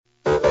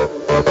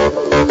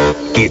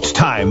It's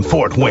time,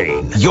 Fort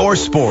Wayne. Your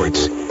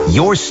sports,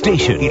 your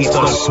station. It's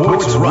the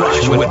Sports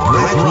Rush with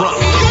Brett Rump.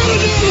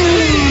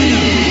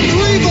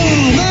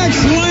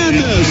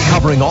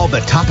 Covering all the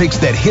topics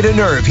that hit a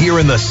nerve here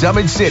in the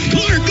Summit City.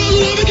 Clark,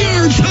 11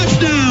 yards,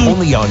 touchdown.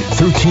 Only on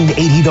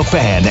 1380 The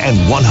Fan and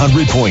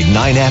 100.9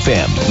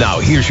 FM. Now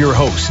here's your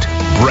host,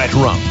 Brett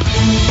Rump.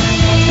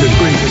 The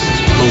greatest,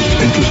 most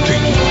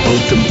interesting,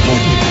 most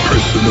important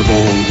person of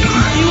all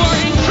time. You are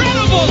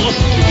incredible.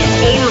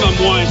 Lord, I'm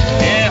wise.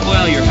 Yeah,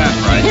 well, you're half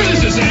right. What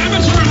is this,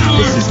 amateur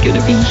hour? This is going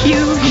to be huge.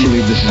 I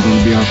believe this is going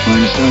to be our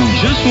finest hour.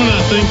 Just when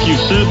I think you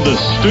said the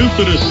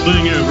stupidest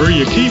thing ever,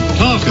 you keep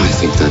talking. I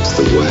think that's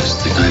the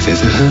worst thing I've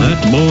ever heard.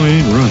 That boy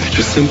ain't right.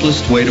 The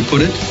simplest way to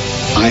put it,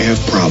 I have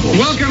problems.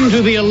 Welcome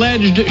to the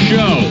alleged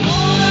show.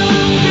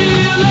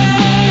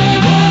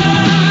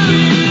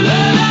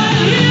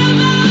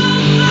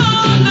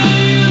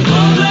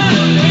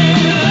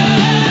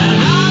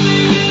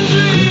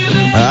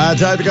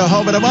 Time to go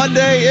home on a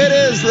Monday. It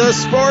is the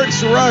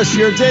Sports Rush,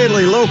 your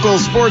daily local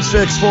sports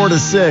fix 4 to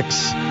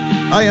 6.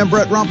 I am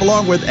Brett Rump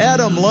along with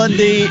Adam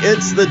Lundy.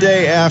 It's the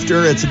day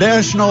after. It's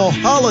national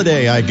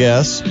holiday, I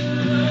guess.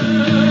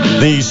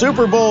 The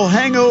Super Bowl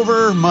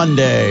hangover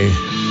Monday.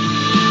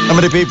 How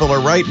many people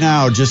are right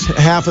now just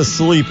half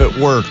asleep at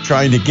work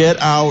trying to get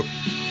out?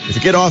 If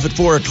you get off at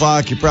 4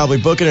 o'clock, you're probably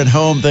booking it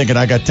home thinking,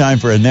 I got time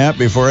for a nap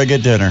before I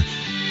get dinner.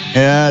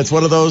 Yeah, it's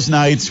one of those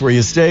nights where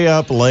you stay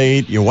up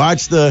late, you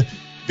watch the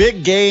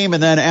big game,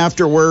 and then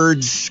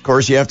afterwards, of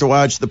course, you have to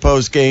watch the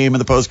post-game and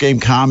the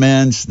post-game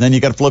comments. Then you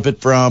got to flip it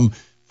from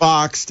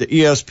Fox to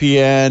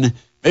ESPN.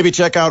 Maybe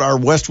check out our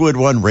Westwood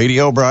One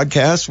radio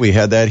broadcast. We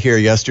had that here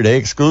yesterday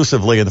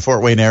exclusively in the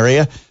Fort Wayne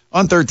area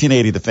on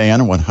 1380 The Fan,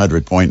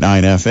 100.9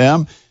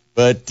 FM.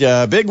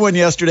 But big one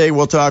yesterday.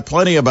 We'll talk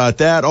plenty about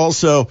that.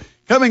 Also,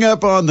 coming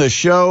up on the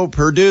show,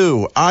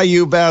 Purdue,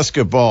 IU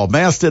basketball,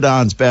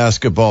 Mastodons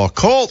basketball,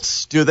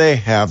 Colts, do they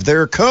have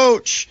their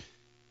coach?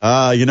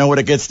 You know, when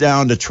it gets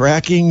down to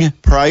tracking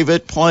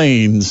private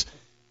planes,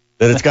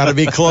 that it's got to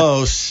be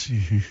close.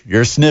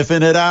 You're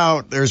sniffing it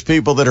out. There's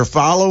people that are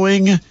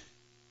following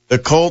the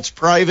Colts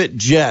private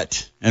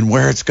jet and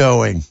where it's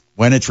going,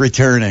 when it's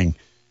returning.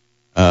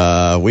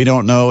 We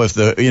don't know if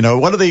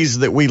one of these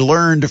that we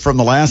learned from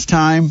the last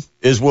time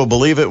is we'll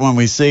believe it when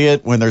we see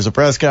it, when there's a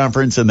press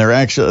conference and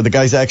the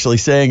guy's actually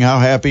saying how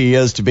happy he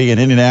is to be in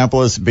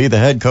Indianapolis, be the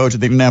head coach of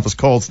the Indianapolis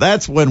Colts.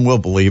 That's when we'll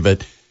believe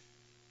it.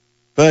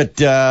 But,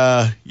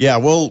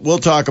 we'll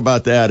talk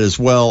about that as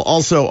well.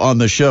 Also on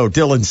the show,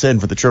 Dylan Sin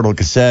for the Journal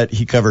Gazette.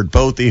 He covered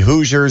both the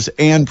Hoosiers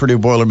and Purdue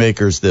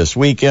Boilermakers this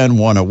weekend.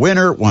 One a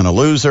winner, one a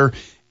loser.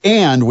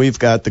 And we've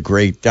got the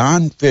great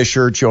Don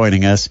Fisher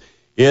joining us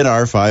in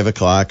our 5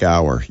 o'clock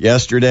hour.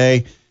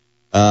 Yesterday,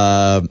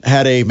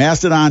 had a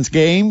Mastodons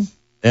game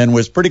and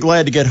was pretty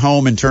glad to get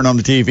home and turn on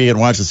the TV and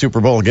watch the Super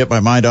Bowl and get my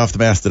mind off the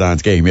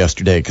Mastodons game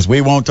yesterday, because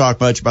we won't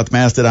talk much about the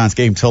Mastodons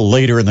game till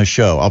later in the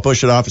show. I'll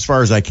push it off as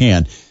far as I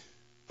can.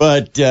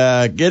 But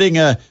getting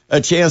a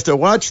chance to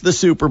watch the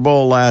Super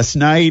Bowl last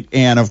night,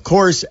 and, of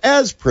course,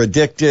 as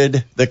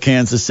predicted, the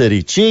Kansas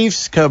City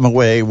Chiefs come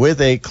away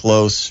with a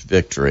close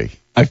victory.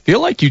 I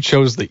feel like you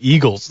chose the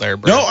Eagles there,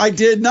 Brett. No, I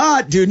did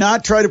not. Do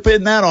not try to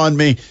pin that on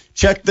me.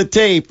 Check the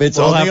tape. It's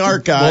on the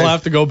archive. We'll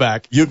have to go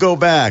back. You go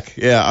back.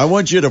 Yeah, I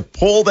want you to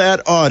pull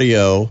that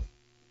audio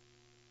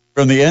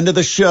from the end of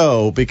the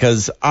show,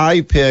 because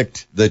I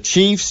picked the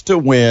Chiefs to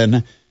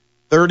win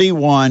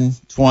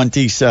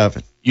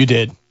 31-27. You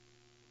did.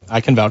 I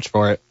can vouch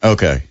for it.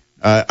 Okay.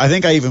 I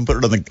think I even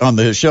put it on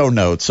the show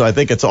notes, so I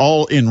think it's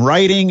all in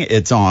writing.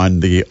 It's on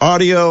the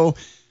audio.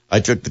 I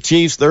took the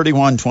Chiefs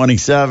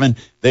 31-27.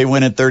 They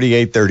win at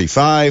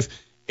 38-35.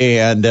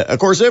 And, of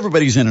course,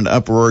 everybody's in an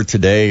uproar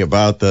today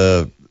about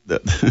the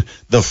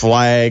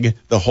flag,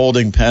 the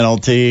holding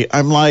penalty.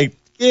 I'm like,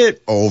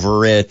 get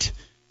over it.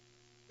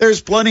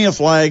 There's plenty of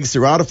flags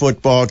throughout a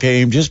football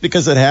game. Just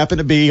because it happened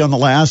to be on the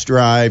last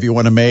drive, you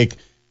want to make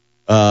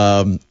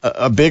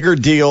a bigger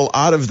deal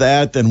out of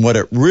that than what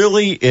it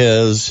really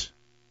is.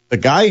 The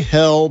guy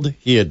held.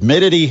 He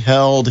admitted he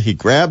held. He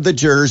grabbed the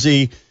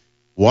jersey.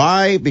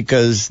 Why?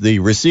 Because the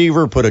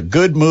receiver put a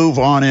good move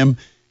on him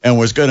and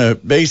was going to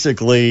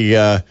basically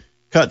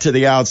cut to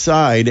the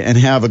outside and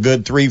have a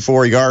good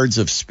 3-4 yards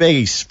of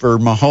space for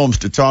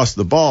Mahomes to toss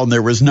the ball, and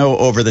there was no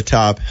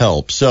over-the-top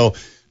help. So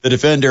the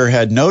defender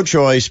had no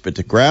choice but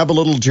to grab a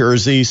little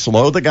jersey,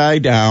 slow the guy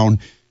down,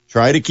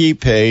 try to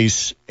keep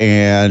pace,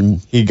 and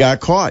he got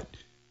caught.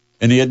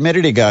 And he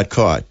admitted he got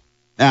caught.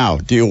 Now,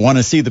 do you want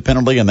to see the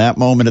penalty in that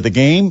moment of the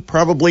game?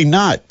 Probably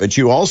not. But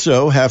you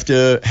also have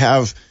to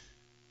have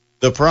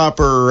the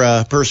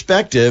proper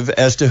perspective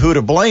as to who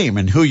to blame.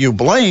 And who you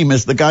blame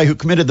is the guy who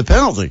committed the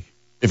penalty.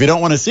 If you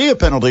don't want to see a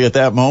penalty at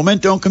that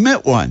moment, don't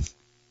commit one.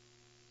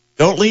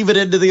 Don't leave it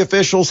into the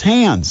officials'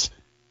 hands.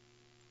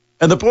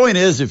 And the point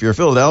is, if you're a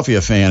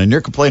Philadelphia fan and you're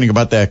complaining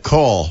about that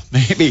call,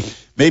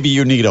 maybe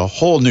you need a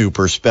whole new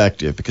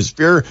perspective, because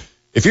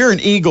if you're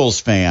an Eagles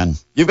fan,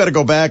 you've got to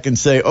go back and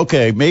say,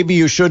 okay, maybe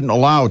you shouldn't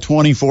allow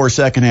 24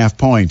 second half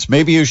points.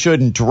 Maybe you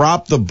shouldn't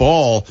drop the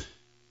ball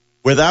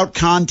without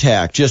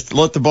contact, just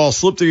let the ball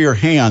slip through your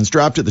hands,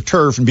 drop to the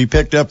turf, and be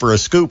picked up for a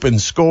scoop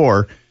and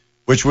score,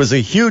 which was a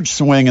huge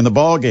swing in the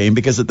ball game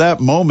because at that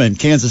moment,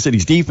 Kansas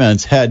City's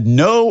defense had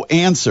no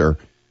answer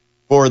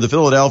for the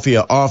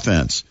Philadelphia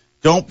offense.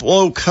 Don't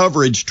blow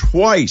coverage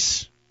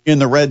twice in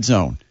the red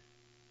zone.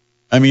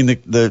 I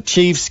mean, the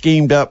Chiefs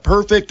schemed up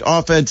perfect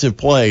offensive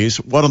plays,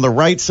 one on the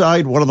right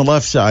side, one on the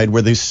left side,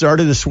 where they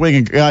started to swing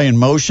a guy in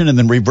motion and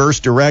then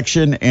reverse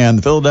direction, and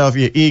the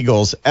Philadelphia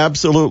Eagles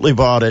absolutely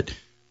bought it,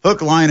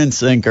 hook, line, and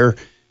sinker,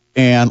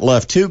 and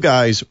left two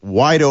guys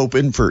wide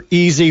open for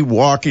easy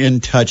walk-in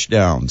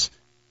touchdowns.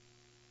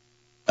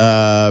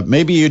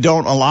 Maybe you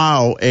don't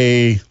allow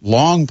a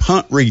long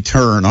punt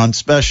return on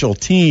special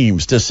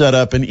teams to set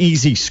up an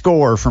easy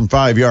score from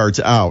 5 yards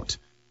out.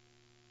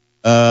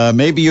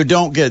 Maybe you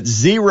don't get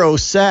 0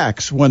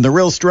 sacks when the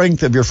real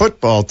strength of your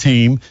football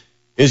team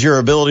is your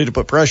ability to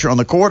put pressure on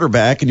the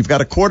quarterback, and you've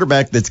got a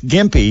quarterback that's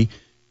gimpy.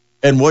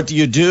 And what do?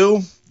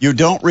 You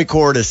don't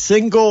record a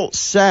single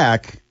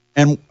sack,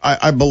 and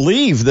I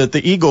believe that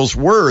the Eagles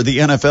were the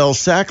NFL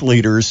sack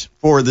leaders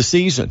for the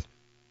season.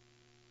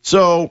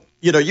 So,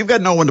 you've got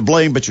no one to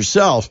blame but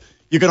yourself.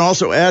 You can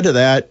also add to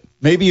that,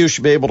 maybe you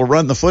should be able to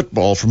run the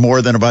football for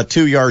more than about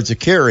 2 yards a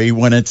carry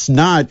when it's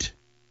not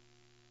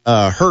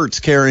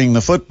Hurts carrying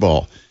the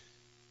football.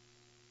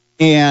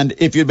 And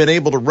if you'd been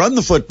able to run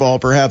the football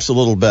perhaps a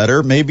little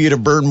better, maybe you'd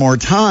have burned more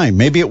time.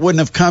 Maybe it wouldn't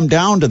have come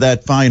down to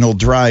that final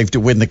drive to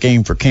win the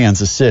game for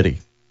Kansas City.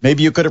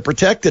 Maybe you could have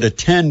protected a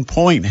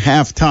 10-point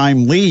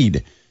halftime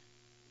lead.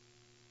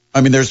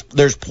 I mean,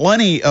 there's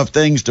plenty of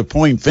things to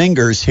point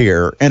fingers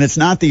here, and it's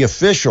not the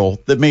official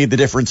that made the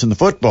difference in the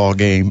football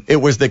game. It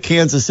was that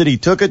Kansas City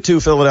took it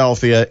to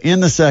Philadelphia in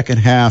the second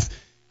half,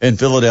 and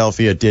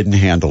Philadelphia didn't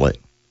handle it.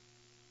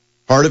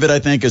 Part of it, I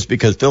think, is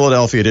because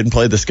Philadelphia didn't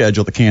play the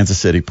schedule that Kansas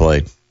City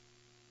played.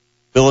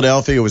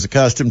 Philadelphia was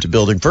accustomed to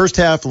building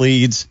first-half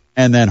leads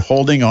and then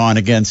holding on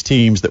against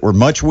teams that were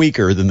much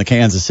weaker than the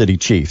Kansas City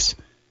Chiefs.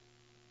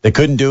 They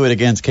couldn't do it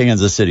against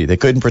Kansas City. They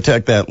couldn't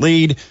protect that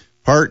lead,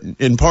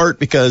 in part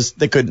because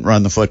they couldn't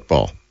run the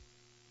football.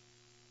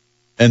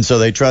 And so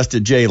they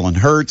trusted Jalen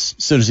Hurts.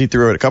 As soon as he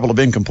threw it a couple of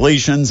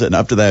incompletions, and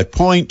up to that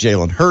point,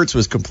 Jalen Hurts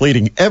was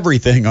completing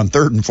everything on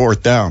 3rd and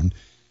 4th down.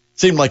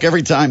 Seemed like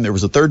every time there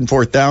was a 3rd and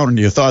 4th down and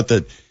you thought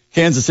that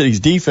Kansas City's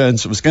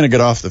defense was going to get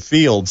off the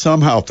field,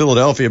 somehow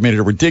Philadelphia made it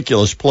a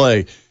ridiculous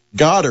play.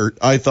 Goddard,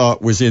 I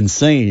thought, was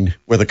insane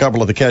with a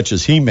couple of the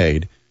catches he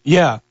made.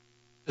 Yeah,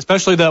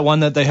 especially that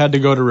one that they had to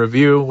go to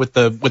review with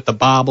the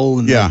bobble.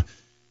 And yeah,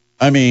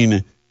 I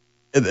mean,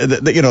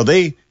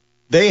 they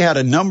had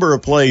a number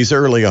of plays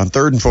early on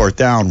 3rd and 4th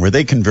down where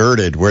they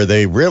converted, where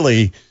they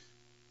really,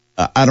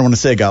 I don't want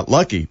to say got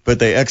lucky, but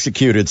they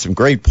executed some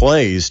great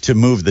plays to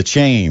move the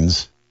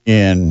chains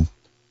in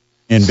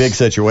big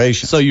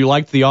situations. So you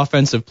liked the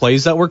offensive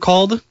plays that were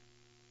called?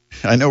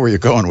 I know where you're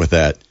going with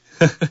that.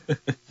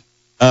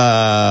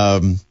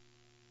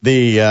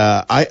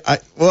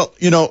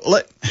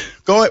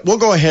 We'll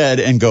go ahead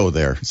and go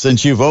there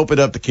since you've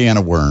opened up the can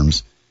of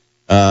worms.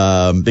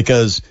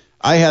 Because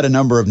I had a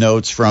number of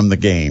notes from the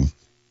game,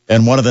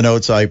 and one of the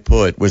notes I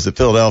put was that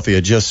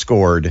Philadelphia just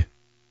scored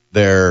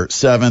their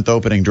 7th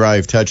opening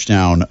drive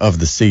touchdown of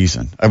the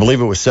season. I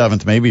believe it was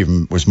 7th, maybe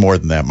even was more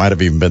than that. Might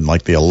have even been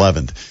like the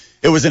 11th.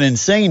 It was an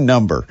insane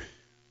number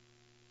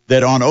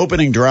that on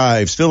opening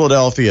drives,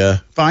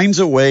 Philadelphia finds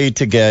a way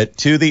to get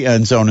to the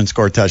end zone and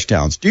score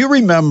touchdowns. Do you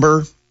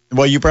remember?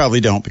 Well, you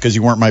probably don't because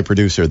you weren't my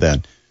producer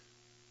then.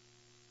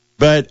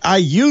 But I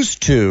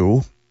used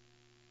to,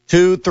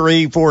 2,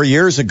 3, 4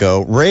 years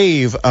ago,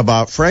 rave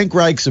about Frank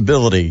Reich's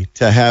ability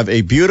to have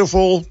a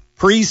beautiful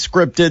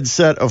pre-scripted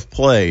set of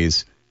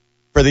plays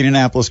for the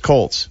Indianapolis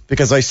Colts,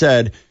 because I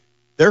said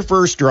their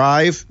first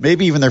drive,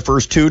 maybe even their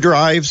first 2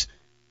 drives,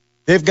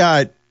 they've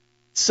got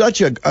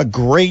such a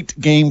great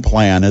game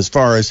plan as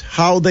far as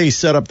how they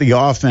set up the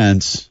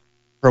offense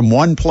from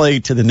one play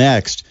to the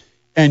next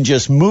and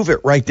just move it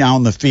right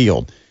down the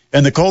field.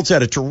 And the Colts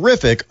had a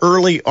terrific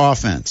early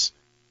offense.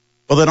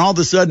 Well, then all of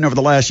a sudden over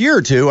the last year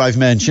or two, I've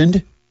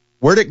mentioned,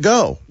 where'd it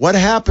go? What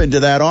happened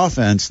to that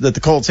offense that the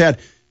Colts had?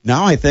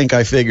 Now I think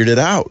I figured it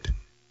out.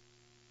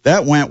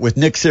 That went with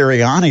Nick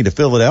Sirianni to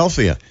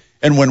Philadelphia.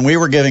 And when we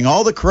were giving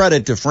all the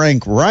credit to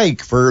Frank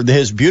Reich for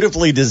his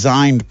beautifully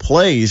designed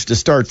plays to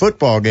start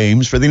football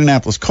games for the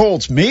Indianapolis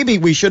Colts, maybe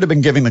we should have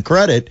been giving the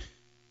credit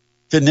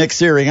to Nick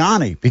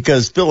Sirianni,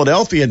 because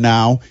Philadelphia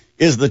now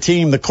is the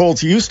team the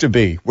Colts used to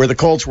be, where the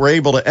Colts were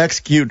able to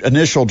execute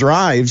initial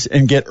drives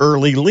and get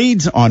early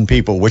leads on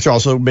people, which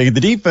also made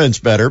the defense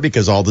better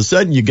because all of a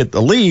sudden you get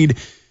the lead.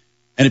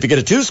 And if you get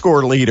a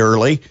 2-score lead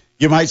early,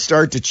 you might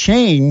start to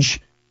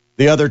change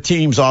the other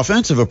team's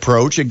offensive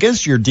approach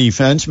against your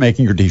defense,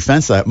 making your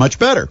defense that much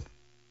better.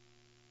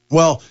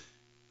 Well,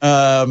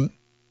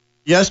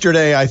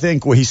 yesterday I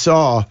think we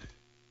saw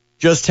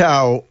just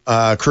how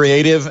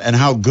creative and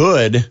how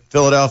good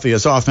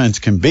Philadelphia's offense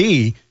can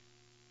be.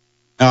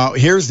 Now,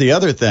 here's the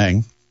other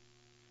thing,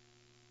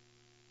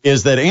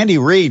 is that Andy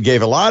Reid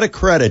gave a lot of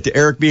credit to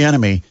Eric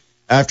Bieniemy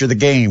after the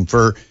game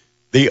for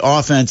the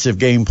offensive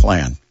game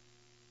plan.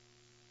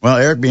 Well,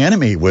 Eric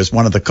Bieniemy was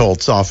one of the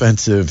Colts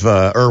offensive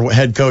or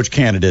head coach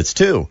candidates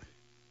too.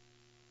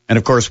 And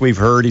of course, we've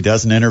heard he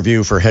doesn't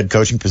interview for head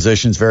coaching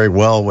positions very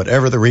well,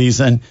 whatever the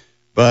reason.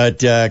 But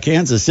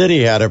Kansas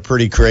City had a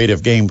pretty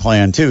creative game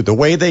plan too. The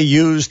way they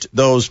used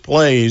those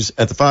plays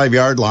at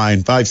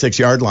the 6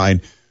 yard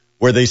line,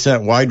 where they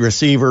sent wide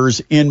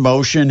receivers in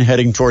motion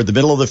heading toward the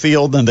middle of the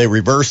field, then they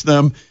reversed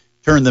them,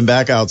 turned them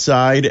back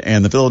outside,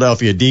 and the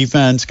Philadelphia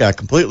defense got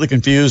completely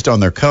confused on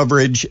their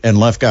coverage and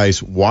left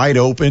guys wide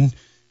open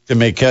to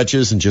make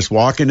catches and just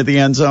walk into the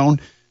end zone.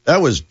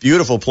 That was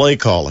beautiful play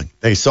calling.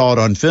 They saw it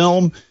on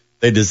film.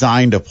 They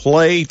designed a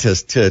play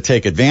to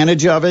take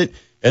advantage of it,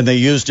 and they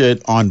used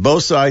it on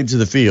both sides of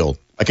the field.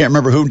 I can't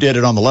remember who did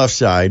it on the left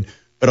side,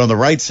 but on the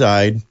right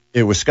side,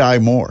 it was Sky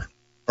Moore.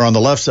 Or on the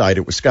left side,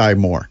 it was Sky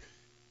Moore.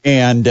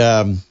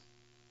 And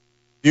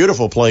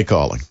beautiful play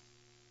calling.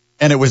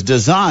 And it was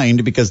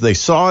designed because they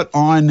saw it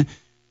on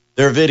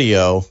their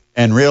video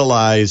and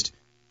realized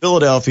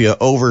Philadelphia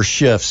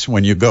overshifts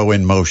when you go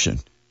in motion.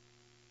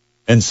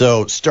 And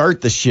so start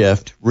the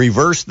shift,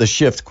 reverse the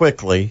shift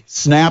quickly,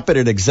 snap it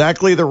at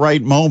exactly the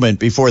right moment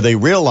before they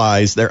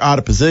realize they're out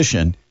of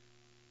position,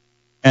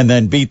 and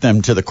then beat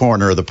them to the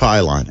corner of the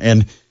pylon.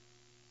 And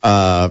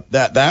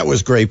that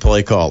was great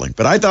play calling.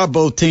 But I thought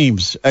both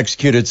teams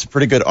executed some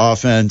pretty good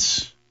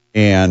offense,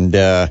 and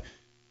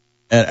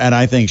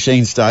I think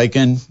Shane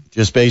Steichen,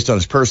 just based on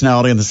his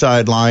personality on the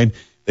sideline,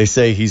 they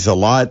say he's a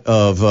lot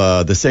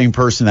of the same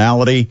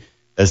personality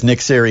as Nick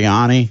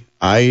Sirianni.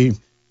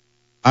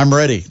 I'm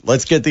ready.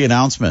 Let's get the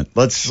announcement.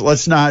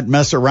 Let's not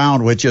mess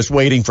around with just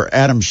waiting for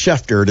Adam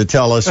Schefter to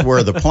tell us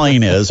where the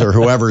plane is or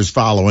whoever's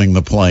following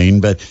the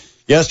plane. But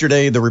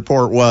yesterday the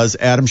report was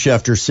Adam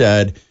Schefter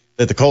said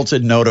that the Colts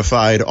had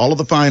notified all of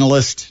the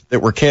finalists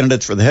that were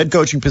candidates for the head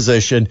coaching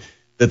position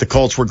that the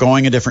Colts were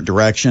going a different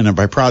direction. And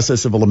by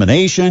process of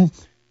elimination,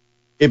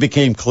 it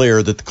became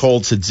clear that the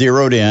Colts had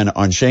zeroed in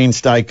on Shane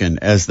Steichen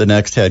as the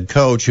next head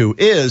coach, who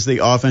is the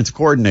offense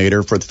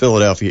coordinator for the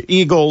Philadelphia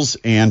Eagles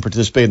and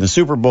participated in the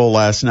Super Bowl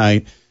last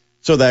night.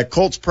 So that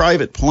Colts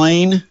private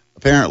plane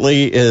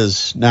apparently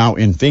is now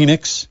in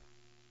Phoenix,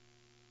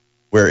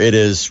 where it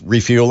is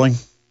refueling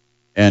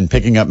and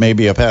picking up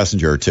maybe a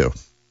passenger or two.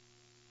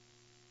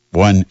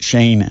 One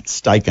Shane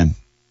Steichen.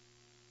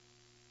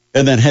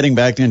 And then heading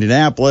back to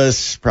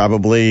Indianapolis,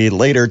 probably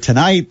later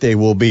tonight, they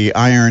will be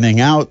ironing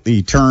out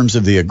the terms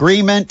of the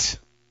agreement,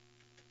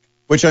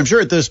 which I'm sure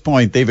at this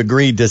point they've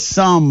agreed to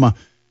some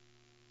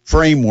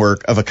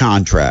framework of a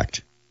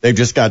contract. They've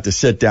just got to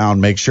sit down,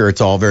 make sure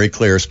it's all very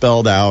clear,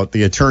 spelled out.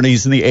 The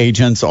attorneys and the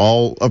agents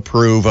all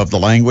approve of the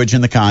language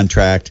in the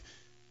contract,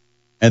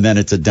 and then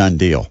it's a done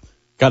deal.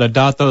 Got to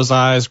dot those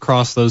I's,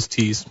 cross those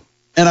T's.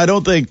 And I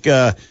don't think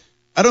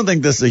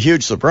this is a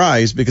huge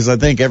surprise, because I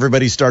think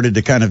everybody started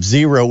to kind of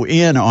zero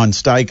in on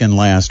Steichen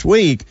last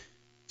week,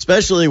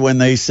 especially when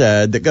they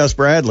said that Gus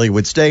Bradley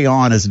would stay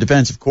on as a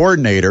defensive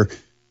coordinator,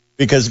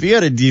 because if you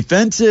had a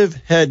defensive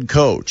head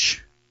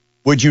coach,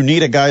 would you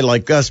need a guy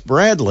like Gus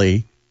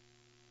Bradley,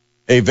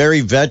 a very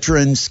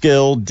veteran,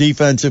 skilled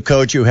defensive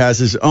coach who has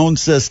his own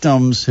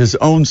systems, his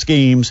own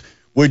schemes?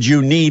 Would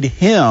you need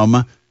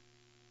him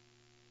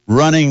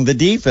running the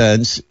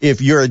defense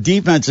if you're a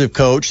defensive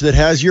coach that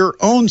has your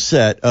own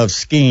set of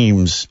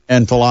schemes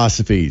and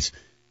philosophies?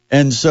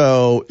 And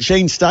so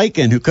Shane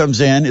Steichen, who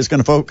comes in, is going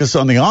to focus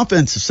on the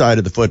offensive side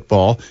of the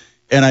football.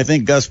 And I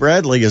think Gus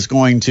Bradley is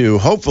going to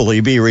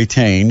hopefully be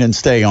retained and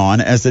stay on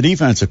as the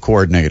defensive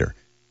coordinator.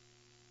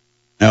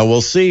 Now,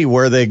 we'll see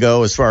where they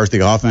go as far as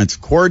the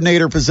offensive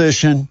coordinator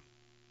position,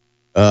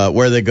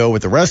 where they go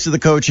with the rest of the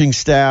coaching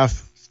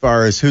staff, as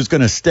far as who's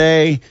going to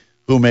stay,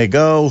 who may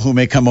go, who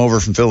may come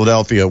over from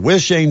Philadelphia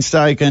with Shane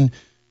Steichen.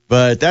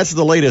 But that's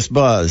the latest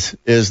buzz,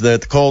 is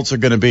that the Colts are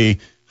going to be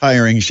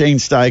hiring Shane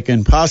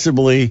Steichen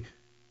possibly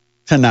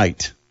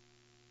tonight.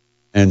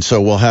 And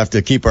so we'll have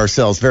to keep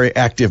ourselves very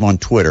active on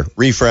Twitter.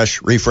 Refresh.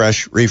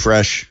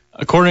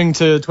 According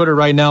to Twitter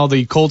right now,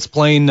 the Colts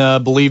plane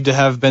believed to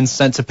have been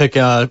sent to pick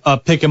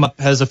him up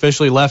has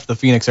officially left the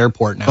Phoenix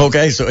airport now.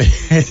 Okay, so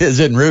it is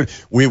en route.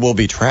 We will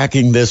be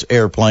tracking this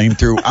airplane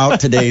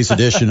throughout today's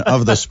edition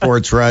of the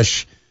Sports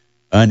Rush.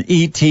 An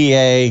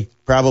ETA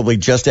probably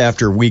just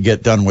after we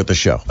get done with the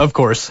show. Of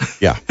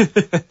course. Yeah.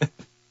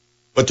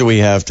 What do we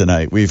have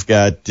tonight? We've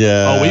got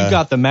we've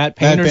got the Matt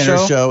Painter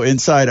show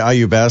inside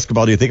IU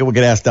basketball. Do you think we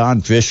could ask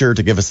Don Fisher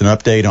to give us an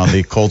update on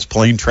the Colts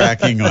plane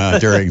tracking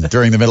during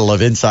the middle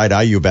of inside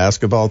IU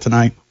basketball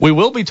tonight? We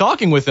will be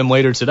talking with him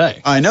later today.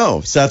 I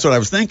know. So that's what I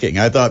was thinking.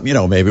 I thought,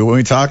 maybe when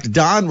we talk to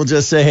Don, we'll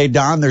just say, hey,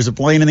 Don, there's a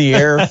plane in the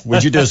air.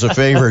 Would you do us a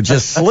favor?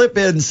 Just slip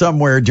in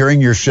somewhere during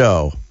your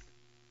show.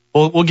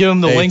 We'll give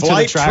him the link to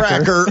the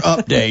tracker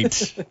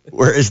update.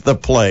 Where is the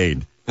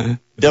plane?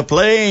 The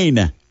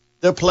plane.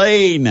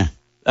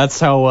 That's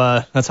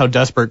how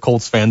desperate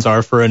Colts fans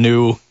are for a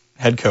new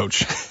head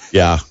coach.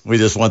 Yeah, we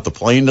just want the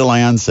plane to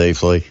land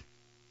safely.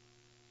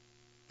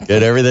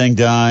 Get everything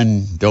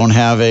done. Don't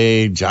have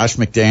a Josh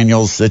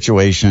McDaniels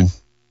situation.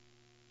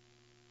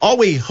 All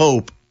we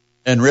hope,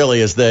 and really,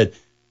 is that,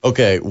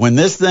 okay, when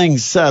this thing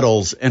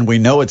settles and we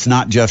know it's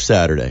not Jeff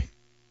Saturday,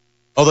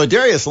 Although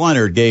Darius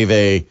Leonard gave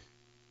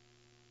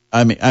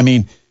I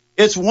mean,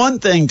 it's one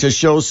thing to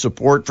show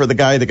support for the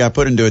guy that got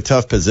put into a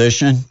tough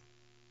position,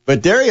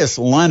 but Darius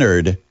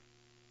Leonard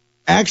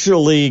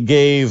actually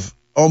gave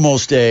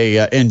almost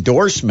a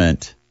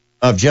endorsement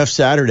of Jeff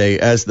Saturday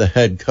as the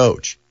head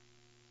coach.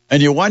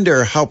 And you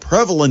wonder how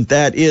prevalent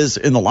that is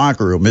in the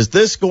locker room. Is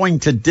this going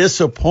to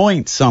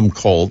disappoint some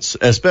Colts,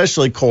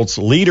 especially Colts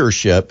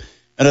leadership?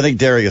 And I think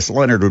Darius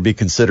Leonard would be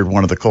considered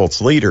one of the Colts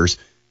leaders,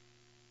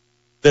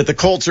 that the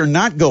Colts are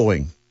not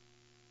going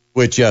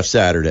with Jeff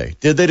Saturday.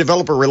 Did they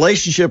develop a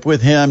relationship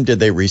with him? Did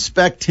they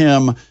respect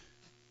him?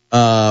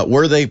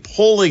 Were they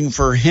pulling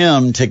for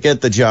him to get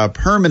the job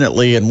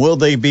permanently? And will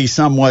they be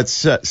somewhat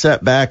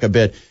set back a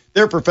bit?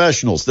 They're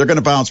professionals. They're going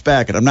to bounce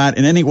back. And I'm not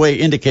in any way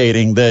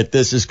indicating that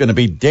this is going to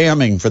be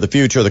damning for the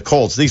future of the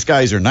Colts. These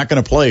guys are not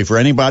going to play for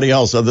anybody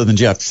else other than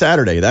Jeff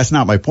Saturday. That's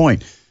not my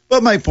point.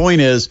 But my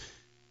point is,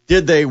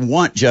 did they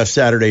want Jeff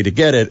Saturday to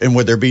get it? And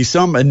would there be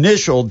some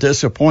initial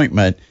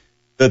disappointment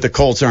that the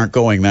Colts aren't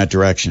going that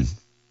direction?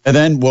 And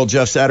then will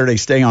Jeff Saturday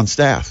stay on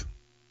staff?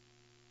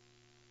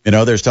 You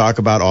know, there's talk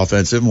about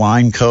offensive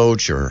line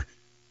coach or,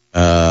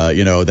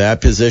 that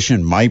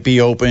position might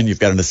be open. You've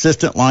got an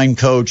assistant line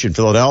coach in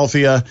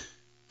Philadelphia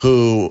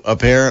who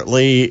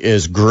apparently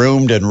is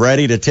groomed and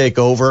ready to take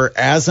over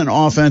as an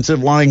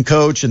offensive line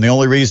coach. And the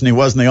only reason he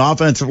wasn't the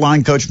offensive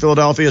line coach in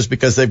Philadelphia is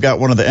because they've got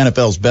one of the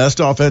NFL's best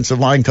offensive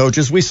line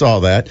coaches. We saw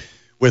that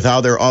with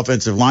how their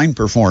offensive line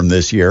performed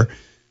this year.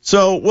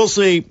 So we'll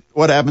see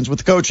what happens with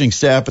the coaching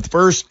staff. But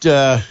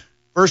the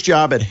first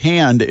job at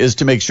hand is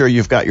to make sure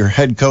you've got your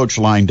head coach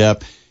lined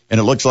up. And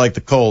it looks like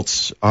the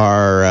Colts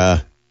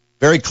are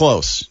very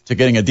close to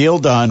getting a deal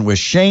done with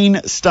Shane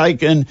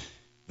Steichen,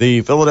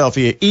 the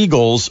Philadelphia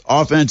Eagles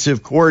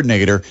offensive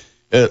coordinator,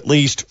 at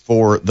least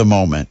for the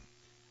moment.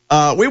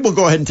 We will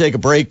go ahead and take a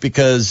break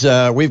because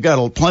we've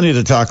got plenty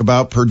to talk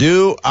about.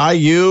 Purdue,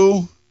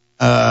 IU.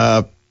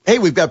 Hey,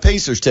 we've got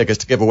Pacers tickets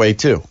to give away,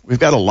 too. We've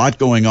got a lot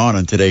going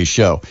on today's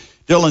show.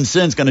 Dylan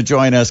Sinn's going to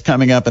join us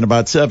coming up in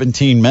about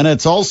 17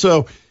 minutes.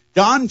 Also,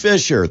 Don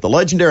Fisher, the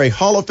legendary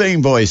Hall of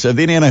Fame voice of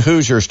the Indiana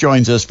Hoosiers,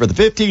 joins us for the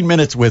 15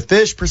 Minutes with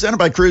Fish, presented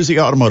by Cruzy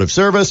Automotive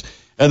Service,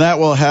 and that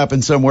will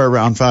happen somewhere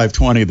around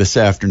 5:20 this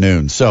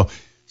afternoon. So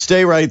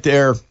stay right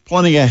there.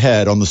 Plenty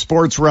ahead on the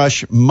Sports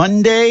Rush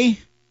Monday,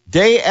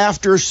 day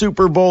after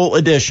Super Bowl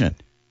edition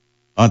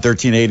on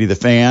 1380 The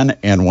Fan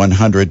and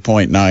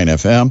 100.9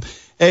 FM.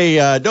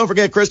 Hey, don't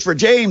forget Christopher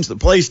James, the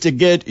place to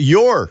get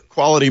your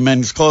quality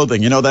men's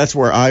clothing. You know, that's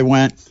where I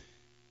went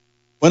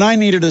when I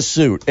needed a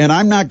suit, and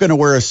I'm not going to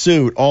wear a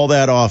suit all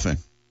that often.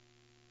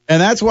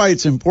 And that's why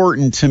it's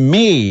important to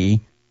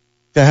me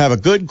to have a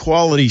good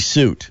quality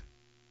suit,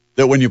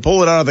 that when you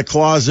pull it out of the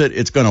closet,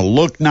 it's going to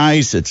look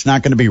nice. It's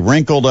not going to be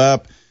wrinkled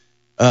up.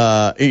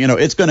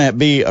 It's going to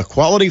be a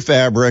quality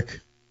fabric,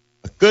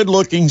 a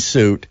good-looking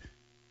suit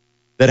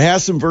that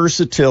has some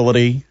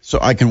versatility, so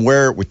I can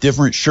wear it with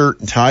different shirt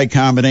and tie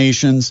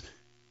combinations,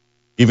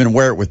 even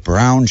wear it with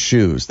brown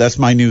shoes. That's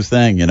my new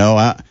thing, you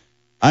know.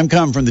 I'm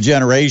coming from the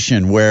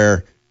generation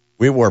where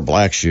we wore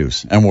black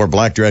shoes and wore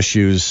black dress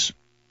shoes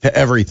to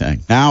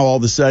everything. Now, all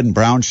of a sudden,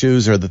 brown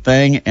shoes are the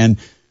thing. And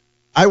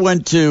I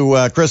went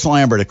to Chris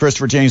Lambert at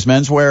Christopher James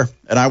Menswear,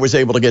 and I was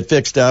able to get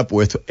fixed up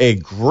with a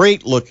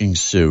great-looking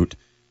suit,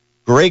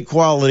 great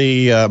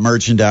quality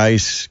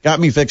merchandise, got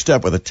me fixed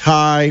up with a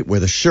tie,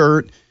 with a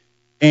shirt,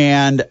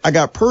 and I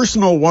got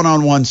personal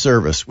one-on-one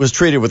service, was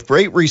treated with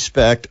great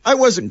respect. I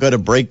wasn't going to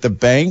break the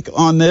bank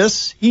on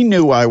this. He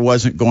knew I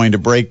wasn't going to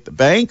break the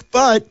bank,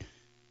 but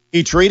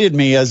he treated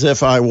me as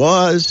if I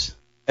was,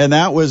 and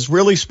that was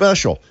really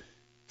special.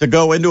 To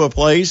go into a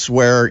place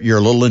where you're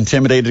a little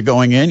intimidated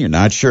going in, you're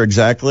not sure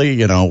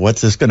exactly,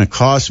 what's this going to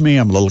cost me?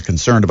 I'm a little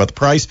concerned about the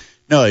price.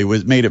 No, he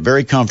made it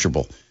very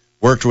comfortable.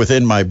 Worked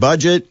within my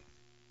budget,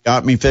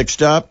 got me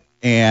fixed up.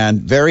 And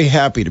very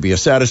happy to be a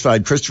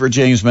satisfied Christopher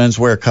James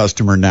Menswear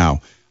customer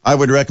now. I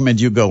would recommend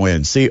you go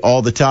in, see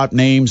all the top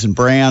names and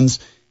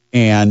brands,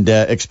 and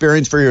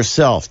experience for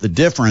yourself the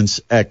difference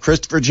at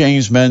Christopher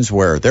James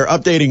Menswear. They're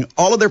updating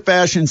all of their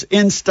fashions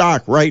in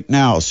stock right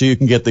now, so you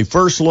can get the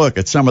first look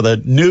at some of the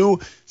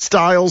new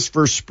styles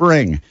for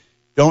spring.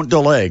 Don't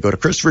delay. Go to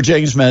Christopher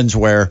James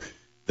Menswear.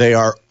 They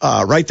are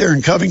right there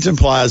in Covington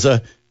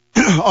Plaza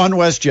on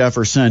West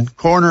Jefferson,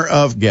 corner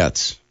of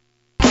Getz.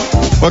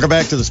 Welcome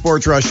back to the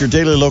Sports Rush, your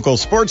daily local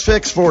sports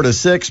fix, 4 to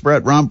 6.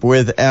 Brett Rump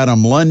with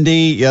Adam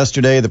Lundy.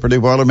 Yesterday, the Purdue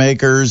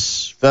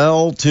Boilermakers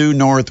fell to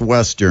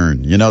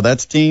Northwestern. You know,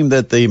 that's a team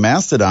that the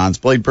Mastodons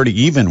played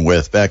pretty even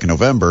with back in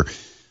November.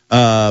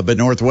 But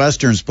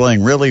Northwestern's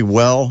playing really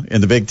well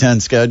in the Big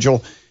Ten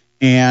schedule.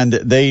 And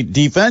they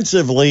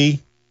defensively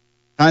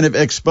kind of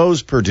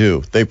exposed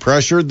Purdue. They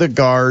pressured the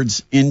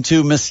guards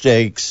into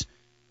mistakes,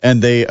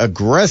 and they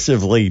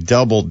aggressively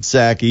doubled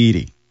Zach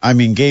Edey. I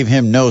mean, gave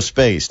him no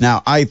space.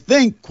 Now, I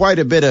think quite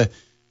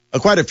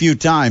a few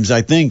times,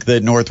 I think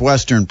that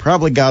Northwestern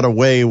probably got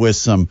away with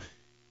some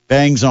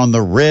bangs on the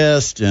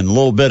wrist and a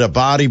little bit of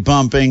body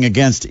bumping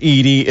against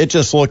Edey. It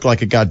just looked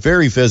like it got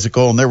very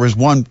physical, and there was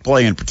one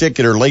play in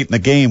particular late in the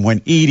game when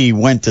Edey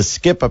went to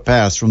skip a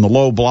pass from the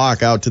low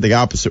block out to the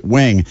opposite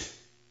wing,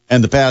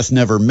 and the pass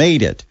never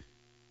made it.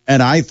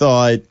 And I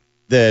thought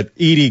that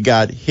Edey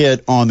got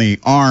hit on the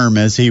arm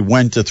as he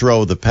went to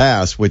throw the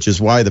pass, which is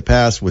why the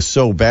pass was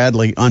so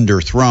badly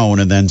underthrown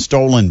and then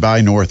stolen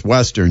by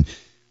Northwestern,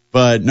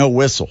 but no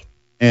whistle.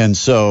 And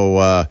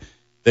so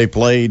they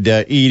played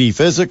Edey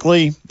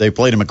physically. They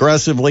played him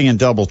aggressively in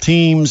double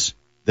teams.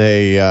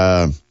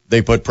 They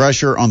put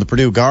pressure on the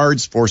Purdue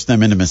guards, forced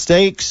them into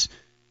mistakes.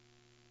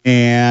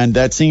 And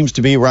that seems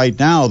to be right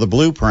now the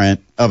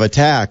blueprint of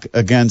attack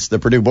against the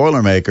Purdue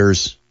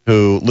Boilermakers,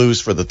 who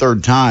lose for the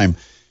third time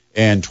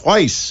and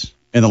twice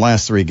in the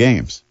last 3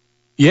 games.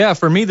 Yeah,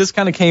 for me, this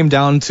kind of came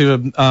down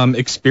to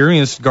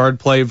experienced guard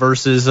play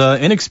versus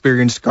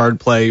inexperienced guard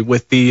play,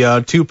 with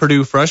the 2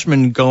 Purdue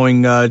freshmen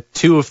going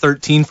 2 of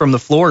 13 from the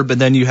floor, but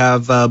then you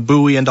have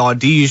Bowie and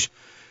Audige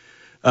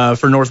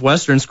for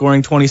Northwestern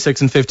scoring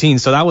 26 and 15.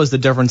 So that was the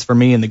difference for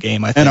me in the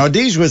game, I think. And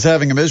Audige was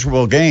having a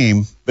miserable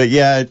game, but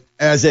yet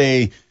as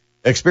a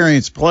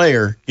experienced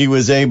player, he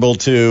was able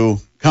to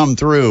come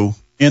through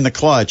in the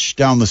clutch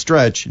down the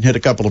stretch and hit a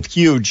couple of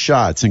huge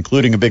shots,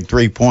 including a big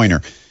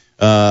 3-pointer.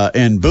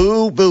 And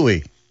Boo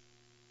Buie.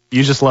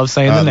 You just love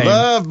saying the name. I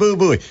love Boo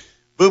Buie.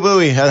 Boo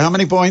Buie had how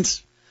many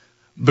points?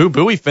 Boo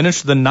Buie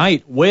finished the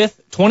night with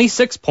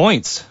 26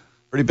 points.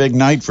 Pretty big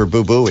night for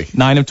Boo Buie.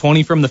 9 of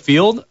 20 from the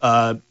field.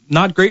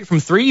 Not great from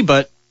 3,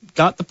 but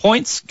got the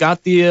points,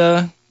 got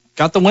the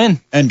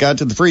win. And got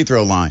to the free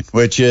throw line,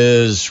 which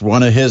is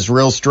one of his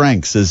real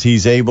strengths, is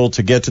he's able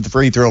to get to the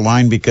free throw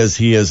line because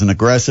he is an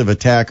aggressive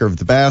attacker of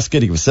the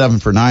basket. He was 7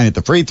 for 9 at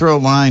the free throw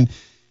line.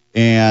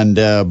 And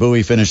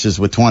Bowie finishes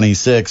with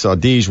 26,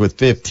 Audige with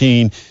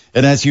 15.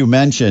 And as you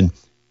mentioned,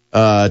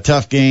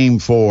 tough game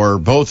for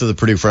both of the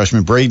Purdue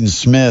freshmen. Braden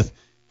Smith,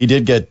 he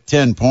did get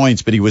 10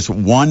 points, but he was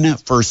 1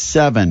 for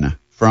 7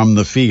 from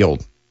the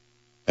field.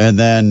 And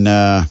then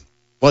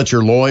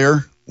Fletcher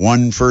Lawyer,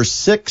 1 for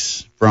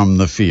 6 from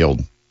the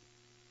field.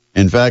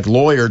 In fact,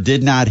 Lawyer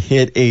did not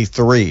hit a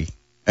 3.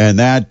 And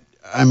that's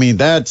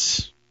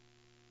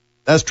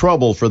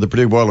trouble for the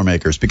Purdue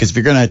Boilermakers, because if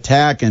you're going to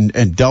attack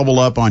and double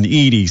up on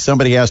Edey,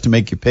 somebody has to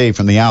make you pay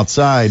from the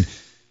outside.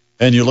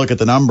 And you look at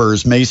the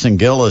numbers, Mason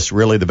Gillis,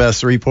 really the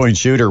best 3-point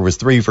shooter, was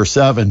 3 for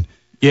 7.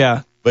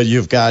 Yeah. But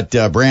you've got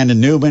Brandon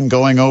Newman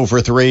going 0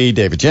 for 3.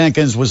 David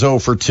Jenkins was 0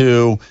 for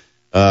 2.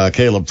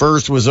 Caleb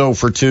First was 0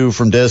 for 2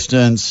 from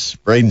distance.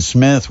 Braden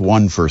Smith,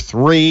 1 for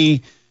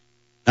 3.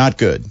 Not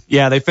good.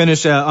 Yeah, they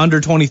finished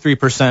under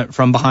 23%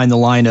 from behind the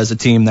line as a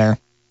team there.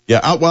 Yeah,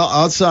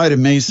 outside of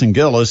Mason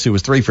Gillis, who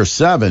was 3 for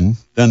 7,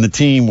 then the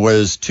team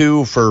was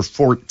 2 for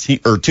 14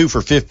 or 2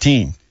 for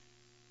 15.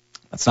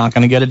 That's not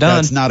going to get it done.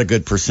 That's not a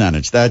good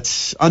percentage.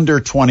 That's under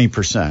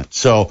 20%.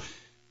 So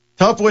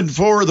tough one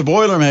for the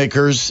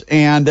Boilermakers.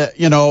 And,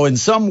 in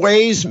some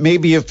ways,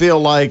 maybe you feel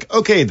like,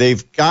 okay,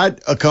 they've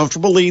got a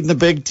comfortable lead in the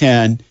Big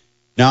Ten.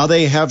 Now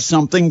they have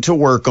something to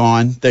work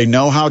on. They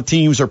know how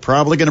teams are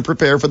probably going to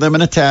prepare for them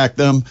and attack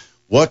them.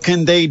 What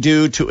can they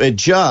do to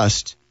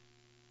adjust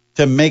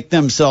to make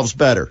themselves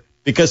better?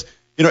 Because,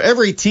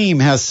 every team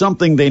has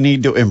something they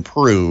need to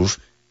improve.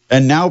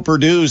 And now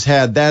Purdue's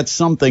had that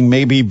something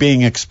maybe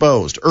being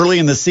exposed. Early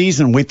in the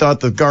season, we thought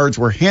the guards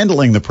were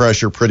handling the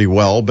pressure pretty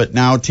well, but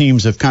now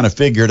teams have kind of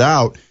figured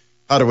out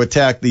how to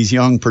attack these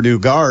young Purdue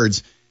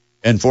guards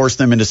and force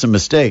them into some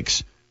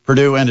mistakes.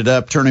 Purdue ended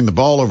up turning the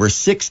ball over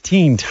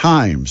 16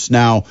 times.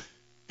 Now,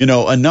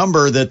 a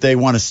number that they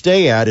want to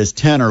stay at is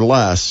 10 or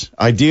less.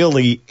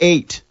 Ideally,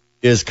 8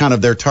 is kind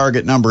of their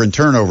target number in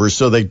turnovers,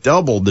 so they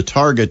doubled the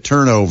target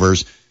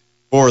turnovers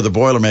for the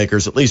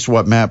Boilermakers, at least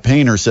what Matt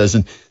Painter says,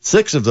 and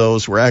 6 of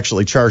those were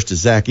actually charged to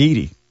Zach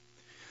Edey.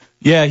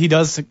 Yeah, he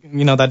does,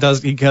 he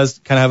does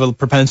kind of have a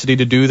propensity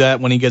to do that.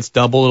 When he gets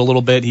doubled a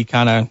little bit, he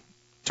kind of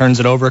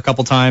turns it over a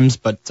couple times,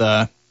 but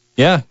gotta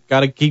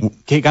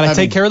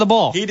take care of the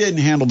ball. He didn't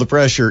handle the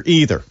pressure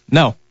either.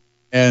 No.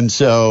 And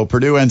so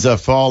Purdue ends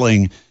up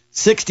falling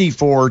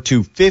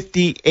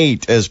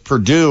 64-58 as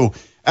Purdue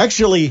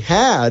actually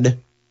had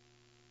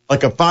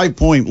like a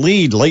 5-point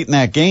lead late in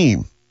that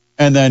game.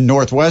 And then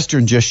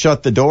Northwestern just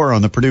shut the door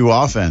on the Purdue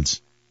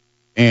offense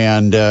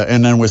and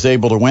then was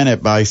able to win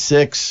it by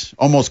 6,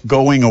 almost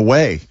going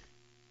away.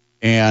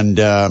 And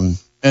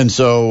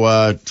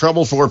so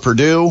trouble for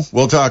Purdue.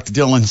 We'll talk to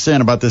Dylan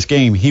Sin about this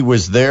game. He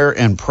was there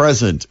and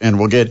present, and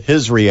we'll get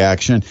his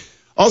reaction.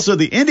 Also,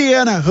 the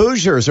Indiana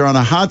Hoosiers are on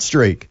a hot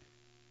streak.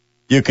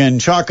 You can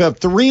chalk up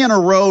 3 in a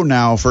row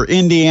now for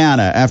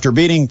Indiana after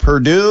beating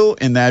Purdue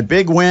in that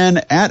big win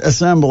at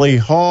Assembly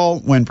Hall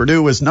when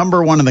Purdue was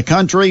number 1 in the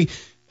country.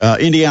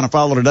 Indiana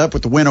followed it up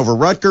with the win over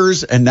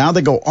Rutgers, and now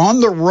they go on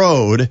the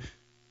road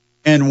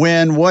and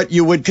win what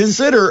you would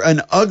consider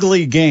an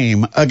ugly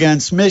game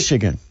against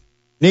Michigan.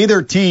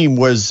 Neither team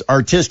was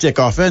artistic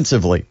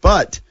offensively,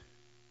 but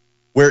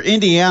where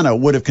Indiana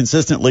would have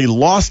consistently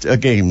lost a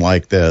game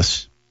like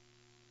this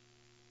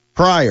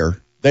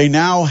prior, they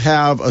now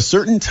have a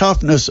certain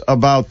toughness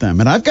about them.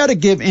 And I've got to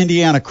give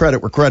Indiana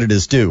credit where credit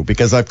is due,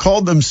 because I've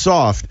called them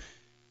soft,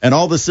 and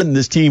all of a sudden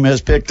this team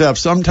has picked up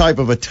some type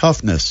of a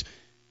toughness.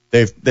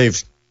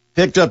 They've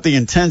picked up the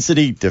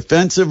intensity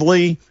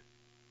defensively.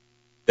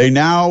 They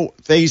now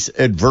face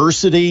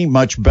adversity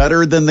much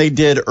better than they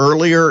did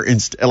earlier,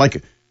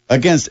 like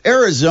against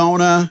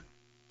Arizona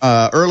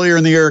earlier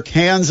in the year,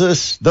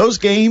 Kansas. Those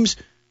games,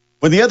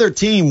 when the other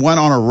team went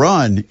on a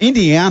run,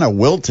 Indiana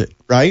wilted,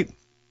 right?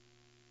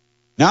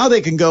 Now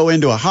they can go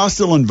into a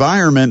hostile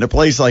environment, a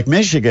place like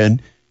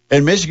Michigan,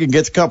 and Michigan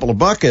gets a couple of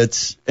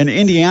buckets, and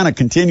Indiana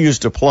continues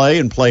to play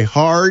and play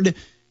hard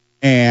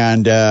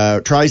and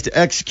tries to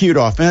execute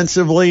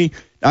offensively.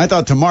 I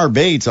thought Tamar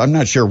Bates, I'm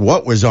not sure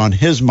what was on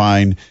his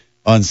mind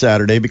on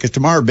Saturday, because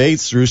Tamar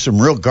Bates threw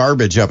some real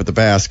garbage up at the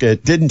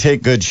basket, didn't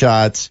take good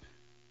shots.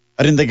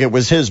 I didn't think it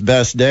was his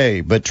best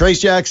day. But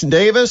Trayce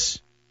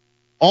Jackson-Davis,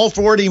 all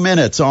 40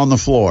 minutes on the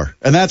floor.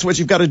 And that's what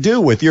you've got to do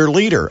with your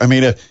leader. I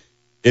mean,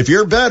 if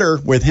you're better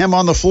with him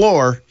on the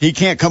floor, he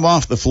can't come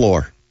off the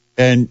floor.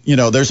 And,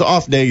 there's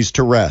off days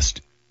to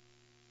rest.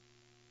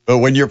 But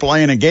when you're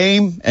playing a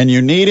game and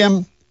you need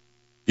him,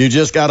 you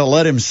just got to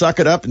let him suck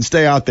it up and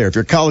stay out there. If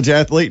you're a college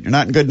athlete, you're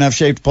not in good enough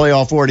shape to play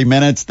all 40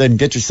 minutes, then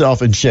get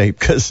yourself in shape,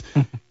 because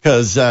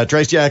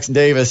Trayce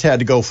Jackson-Davis had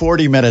to go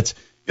 40 minutes.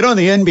 In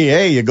the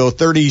NBA, you go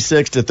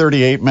 36 to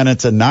 38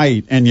 minutes a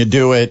night, and you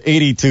do it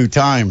 82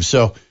 times.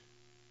 So,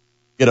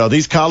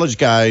 these college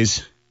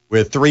guys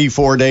with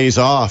 3-4 days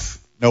off,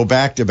 no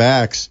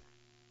back-to-backs,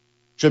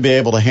 should be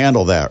able to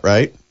handle that,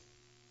 right?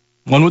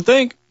 One would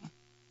think.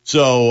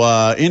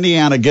 So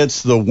Indiana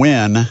gets the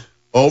win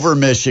over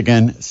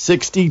Michigan,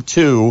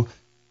 62-61.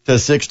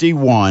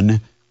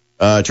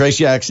 Trayce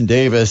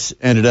Jackson-Davis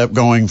ended up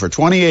going for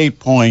 28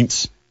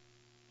 points,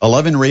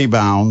 11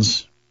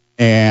 rebounds,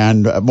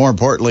 and more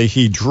importantly,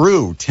 he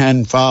drew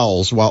 10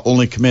 fouls while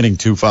only committing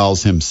 2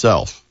 fouls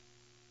himself.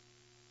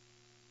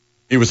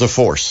 He was a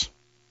force.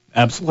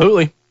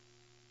 Absolutely.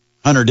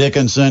 Hunter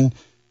Dickinson,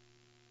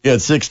 he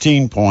had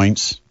 16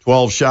 points,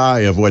 12 shy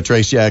of what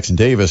Trayce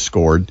Jackson-Davis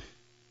scored,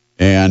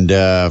 and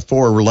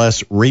 4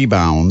 less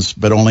rebounds,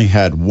 but only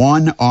had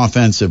 1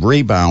 offensive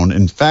rebound.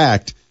 In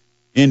fact,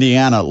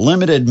 Indiana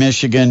limited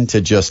Michigan to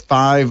just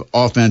 5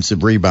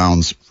 offensive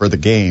rebounds for the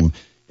game,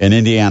 and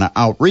Indiana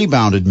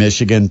out-rebounded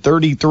Michigan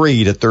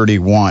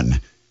 33-31.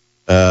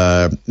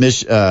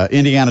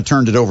 Indiana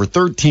turned it over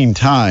 13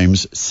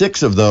 times,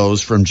 6 of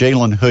those from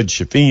Jalen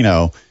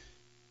Hood-Schifino,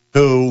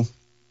 who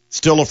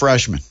still a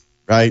freshman,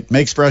 right?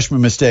 Makes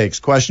freshman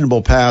mistakes,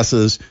 questionable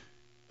passes,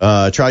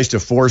 tries to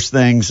force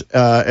things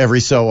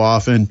every so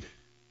often.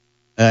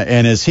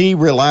 And as he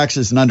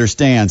relaxes and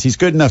understands, he's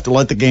good enough to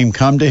let the game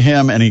come to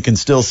him, and he can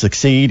still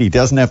succeed. He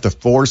doesn't have to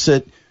force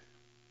it.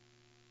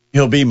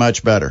 He'll be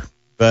much better.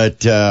 But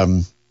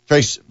Jalen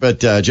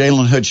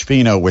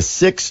Hood-Schifino with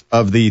 6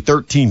 of the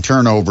 13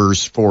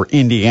 turnovers for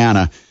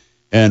Indiana.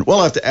 And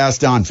we'll have to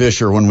ask Don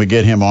Fisher when we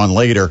get him on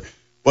later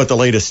what the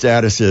latest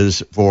status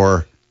is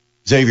for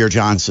Xavier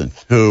Johnson,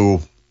 who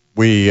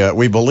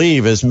we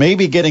believe is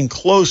maybe getting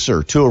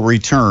closer to a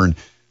return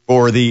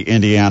for the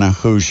Indiana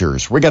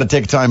Hoosiers. We got to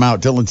take a time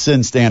out. Dylan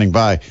Sin standing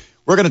by.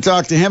 We're going to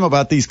talk to him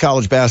about these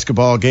college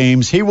basketball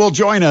games. He will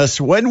join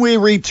us when we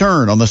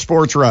return on the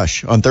Sports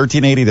Rush on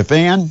 1380 The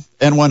Fan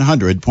and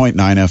 100.9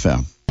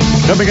 FM.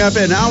 Coming up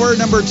in hour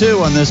number 2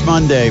 on this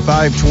Monday,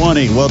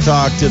 5:20, we'll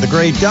talk to the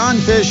great Don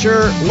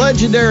Fisher,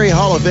 legendary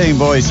Hall of Fame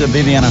voice of the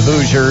Indiana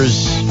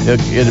Hoosiers.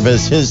 It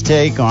was his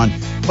take on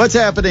what's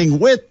happening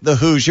with the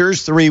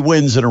Hoosiers, 3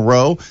 wins in a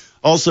row.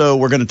 Also,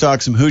 we're going to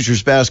talk some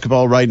Hoosiers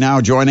basketball right now.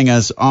 Joining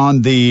us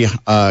on the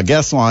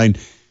guest line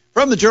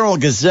from the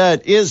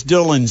Journal-Gazette is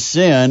Dylan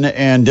Sin,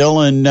 and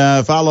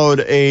Dylan followed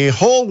a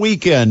whole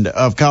weekend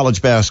of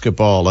college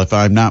basketball, if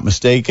I'm not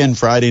mistaken.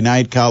 Friday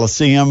night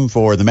Coliseum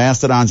for the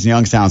Mastodons in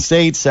Youngstown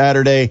State.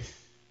 Saturday,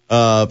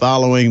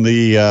 following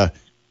the,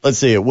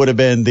 it would have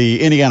been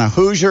the Indiana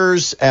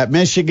Hoosiers at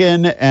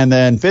Michigan, and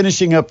then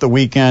finishing up the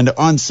weekend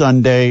on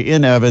Sunday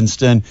in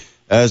Evanston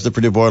as the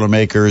Purdue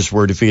Boilermakers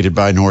were defeated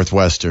by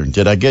Northwestern.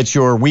 Did I get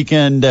your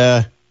weekend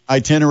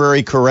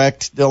itinerary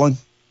correct, Dylan?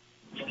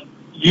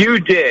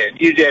 You did.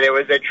 It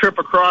was a trip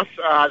across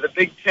the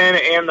Big Ten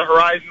and the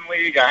Horizon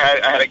League. I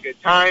had a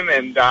good time,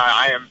 and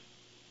I am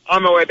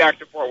on my way back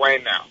to Fort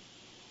Wayne now.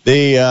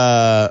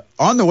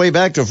 On the way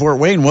back to Fort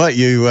Wayne,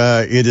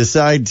 you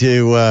decide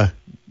to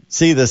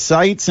see the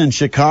sights in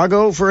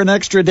Chicago for an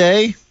extra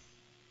day?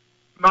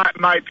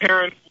 My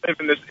parents live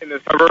in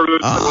the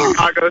suburbs of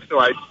Chicago, so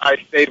I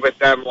stayed with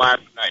them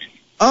last night.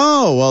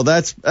 Oh, well,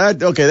 that's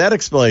okay. That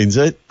explains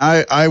it.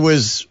 I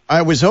was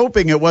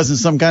hoping it wasn't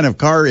some kind of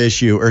car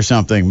issue or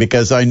something,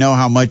 because I know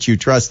how much you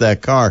trust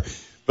that car.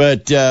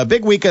 But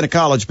big weekend of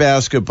college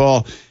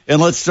basketball, and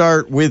let's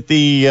start with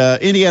the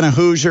Indiana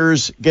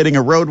Hoosiers getting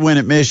a road win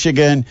at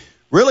Michigan.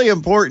 Really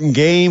important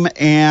game,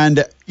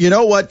 and you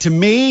know what? To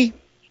me,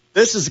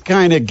 this is the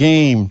kind of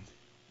game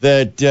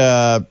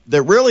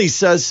that really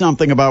says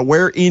something about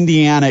where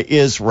Indiana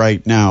is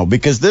right now,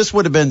 because this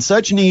would have been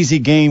such an easy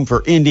game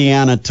for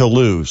Indiana to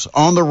lose.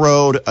 On the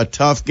road, a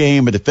tough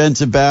game, a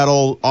defensive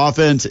battle.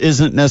 Offense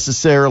isn't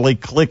necessarily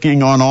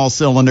clicking on all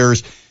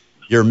cylinders.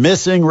 You're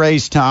missing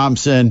Race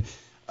Thompson.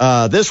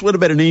 This would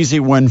have been an easy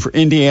one for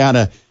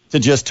Indiana to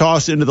just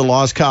toss into the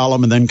loss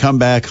column and then come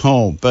back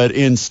home. But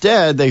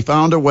instead, they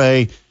found a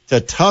way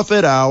to tough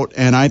it out,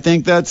 and I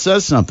think that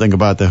says something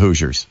about the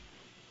Hoosiers.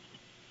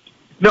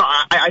 No,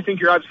 I think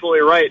you're absolutely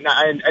right,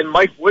 and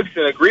Mike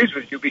Woodson agrees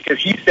with you, because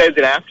he said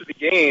that after the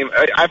game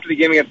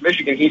against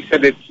Michigan, he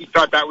said that he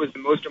thought that was the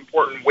most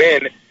important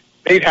win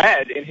they've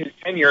had in his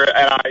tenure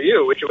at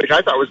IU, which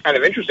I thought was kind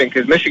of interesting,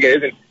 because Michigan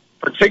isn't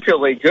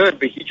particularly good,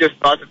 but he just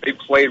thought that they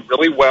played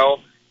really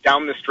well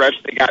down the stretch.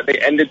 They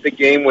ended the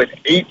game with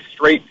 8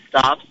 straight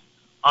stops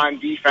on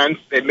defense.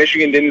 That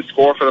Michigan didn't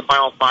score for the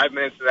final 5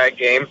 minutes of that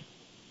game.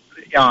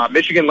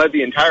 Michigan led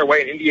the entire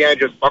way, and Indiana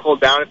just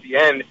buckled down at the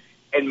end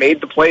and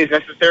made the plays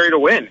necessary to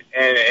win.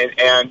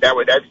 And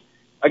that's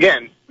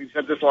again, we've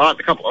said this a lot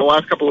the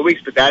last couple of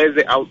weeks, but that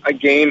is a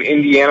game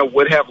Indiana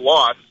would have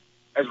lost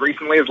as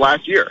recently as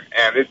last year.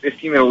 And this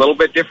team is a little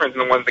bit different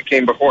than the ones that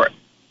came before it.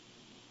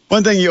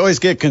 One thing you always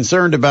get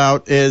concerned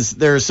about is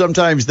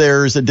sometimes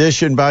there's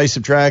addition by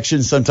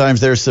subtraction, sometimes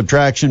there's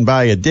subtraction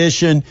by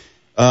addition.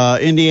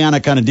 Indiana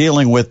kind of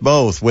dealing with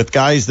both, with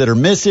guys that are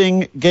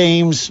missing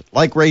games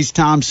like Race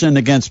Thompson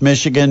against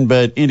Michigan,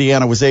 but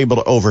Indiana was able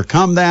to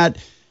overcome that.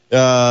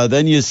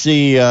 Then you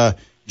see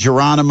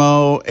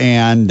Geronimo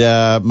and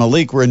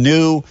Malik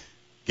Renew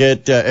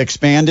get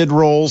expanded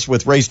roles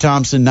with Race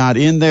Thompson not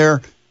in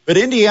there. But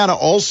Indiana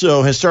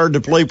also has started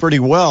to play pretty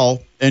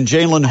well, and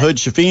Jalen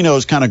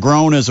Hood-Schifino's kind of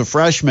grown as a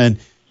freshman.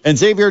 And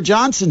Xavier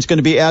Johnson's going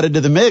to be added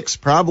to the mix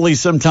probably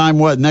sometime,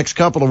 next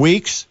couple of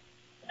weeks?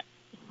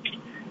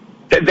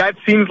 That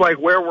seems like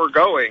where we're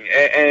going,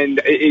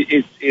 and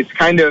it's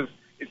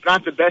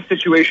not the best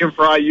situation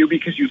for IU,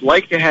 because you'd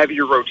like to have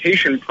your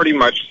rotation pretty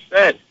much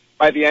set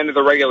by the end of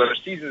the regular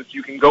season, so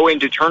you can go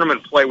into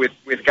tournament play with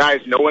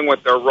guys knowing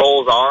what their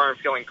roles are and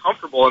feeling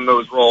comfortable in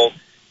those roles.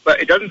 But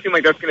it doesn't seem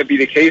like that's going to be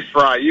the case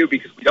for IU,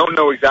 because we don't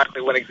know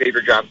exactly when Xavier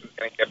Johnson's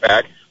going to get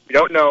back. We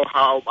don't know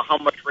how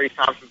much Race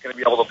Thompson's going to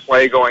be able to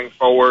play going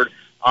forward,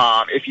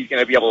 if he's going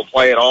to be able to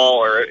play at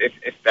all, or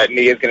if that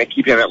knee is going to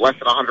keep him at less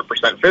than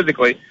 100%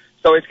 physically.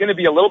 So it's going to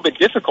be a little bit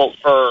difficult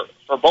for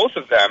both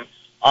of them.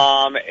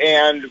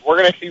 And we're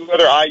going to see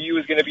whether IU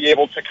is going to be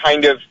able to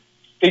kind of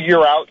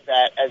figure out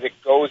that as it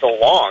goes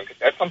along, because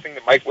that's something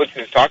that Mike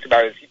Woodson has talked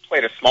about, is he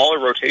played a smaller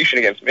rotation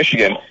against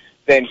Michigan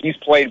than he's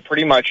played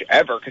pretty much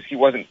ever, because he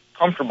wasn't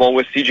comfortable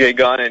with C.J.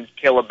 Gunn and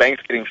Caleb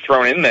Banks getting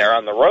thrown in there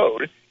on the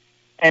road.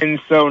 And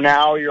so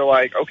now you're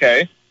like,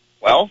 okay,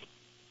 well,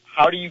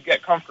 how do you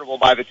get comfortable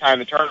by the time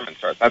the tournament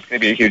starts? That's going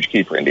to be a huge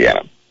key for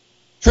Indiana.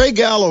 Trey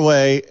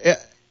Galloway,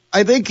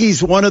 I think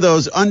he's one of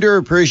those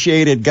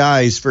underappreciated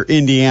guys for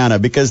Indiana,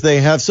 because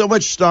they have so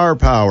much star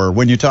power.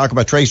 When you talk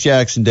about Trace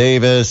Jackson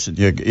Davis,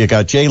 you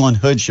got Jalen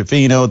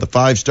Hood-Schifino, the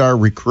 5-star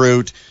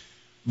recruit.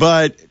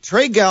 But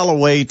Trey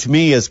Galloway, to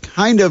me, is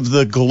kind of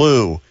the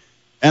glue.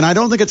 And I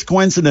don't think it's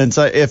coincidence.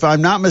 If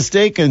I'm not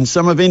mistaken,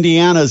 some of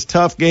Indiana's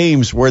tough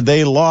games where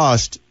they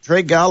lost,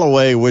 Trey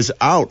Galloway was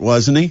out,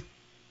 wasn't he?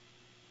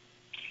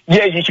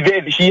 Yeah,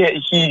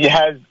 he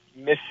has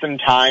missed some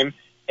time.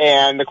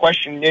 And the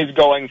question is,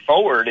 going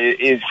forward,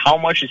 is how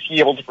much is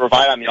he able to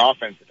provide on the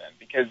offensive end?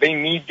 Because they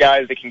need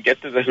guys that can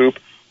get to the hoop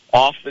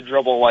off the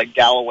dribble like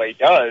Galloway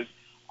does.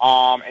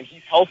 And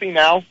he's healthy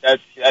now.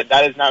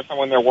 That is not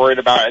someone they're worried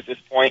about at this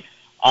point.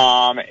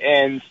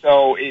 And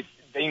so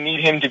they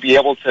need him to be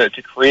able to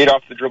create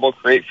off the dribble,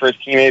 create for his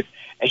teammates.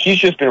 And he's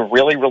just been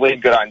really, really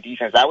good on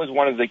defense. That was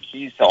one of the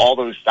keys to all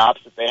those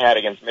stops that they had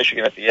against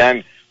Michigan at the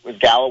end, was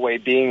Galloway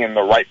being in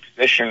the right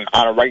position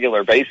on a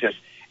regular basis.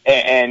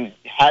 And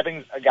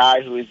having a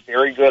guy who is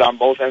very good on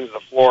both ends of the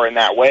floor in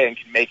that way and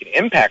can make an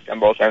impact on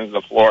both ends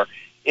of the floor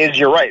is,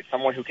 you're right,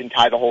 someone who can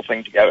tie the whole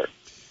thing together.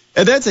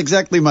 And that's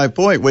exactly my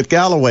point with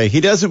Galloway.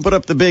 He doesn't put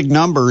up the big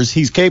numbers.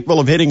 He's capable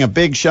of hitting a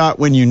big shot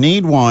when you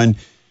need one,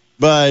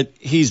 but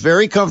he's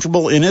very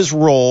comfortable in his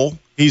role.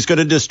 He's going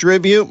to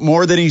distribute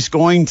more than he's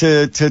going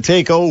to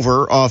take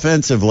over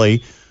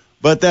offensively.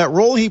 But that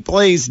role he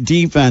plays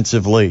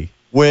defensively,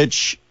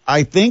 which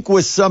I think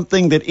was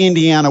something that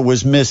Indiana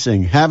was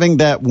missing, having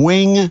that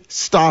wing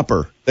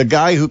stopper, the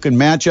guy who can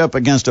match up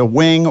against a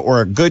wing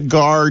or a good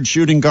guard,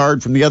 shooting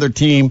guard from the other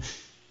team,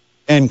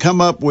 and come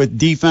up with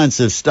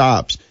defensive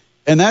stops.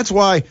 And that's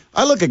why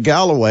I look at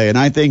Galloway and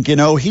I think,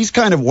 he's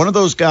kind of one of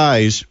those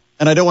guys,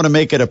 and I don't want to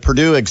make it a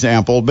Purdue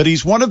example, but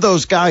he's one of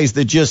those guys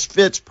that just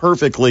fits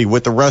perfectly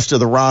with the rest of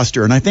the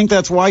roster. And I think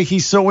that's why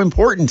he's so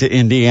important to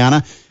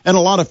Indiana, and a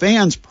lot of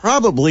fans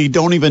probably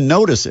don't even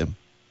notice him.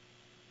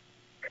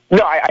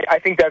 No, I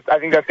think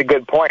that's a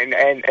good point.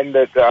 And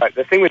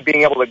the thing with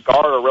being able to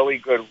guard a really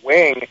good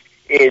wing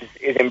is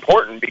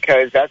important,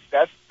 because that's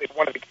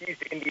one of the keys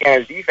to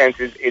Indiana's defense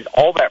is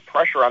all that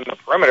pressure on the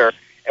perimeter.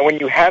 And when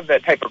you have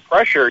that type of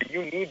pressure,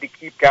 you need to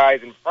keep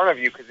guys in front of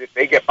you, because if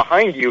they get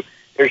behind you,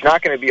 there's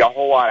not going to be a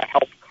whole lot of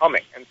help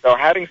coming. And so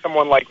having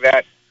someone like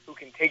that who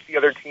can take the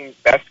other team's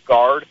best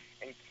guard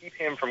and keep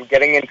him from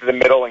getting into the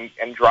middle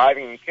and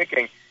driving and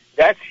kicking,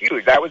 that's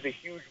huge. That was a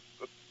huge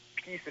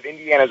piece of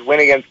Indiana's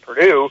win against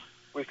Purdue,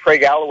 with Trey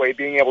Galloway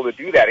being able to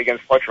do that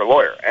against Fletcher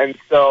Loyer. And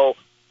so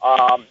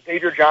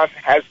Xavier Johnson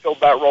has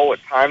filled that role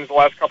at times the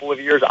last couple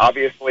of years.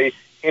 Obviously,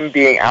 him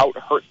being out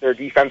hurt their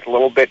defense a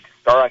little bit to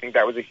start. I think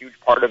that was a huge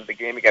part of the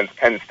game against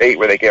Penn State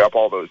where they gave up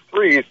all those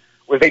threes,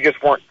 was they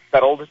just weren't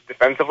settled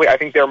defensively. I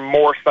think they're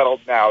more settled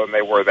now than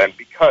they were then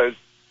because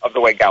of the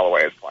way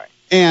Galloway is playing.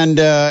 And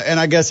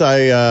I guess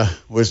I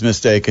was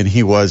mistaken.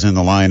 He was in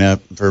the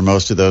lineup for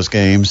most of those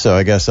games, so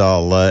I guess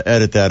I'll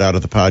edit that out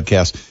of the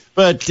podcast.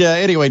 But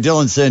anyway,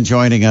 Dylan Sinn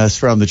joining us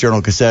from the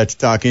Journal-Gazette to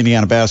talk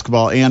Indiana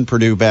basketball and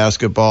Purdue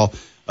basketball.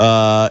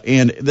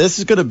 And this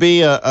is going to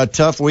be a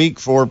tough week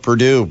for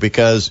Purdue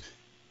because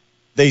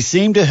they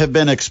seem to have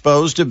been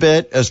exposed a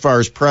bit as far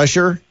as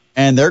pressure,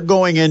 and they're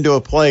going into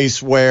a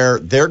place where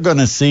they're going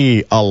to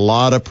see a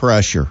lot of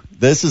pressure.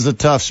 This is a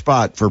tough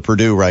spot for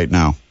Purdue right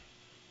now.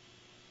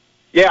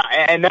 Yeah,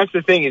 and that's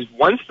the thing is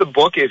once the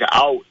book is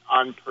out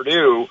on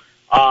Purdue,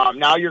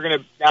 now you're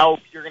going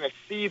to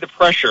see the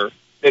pressure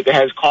that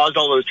has caused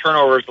all those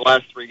turnovers the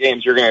last 3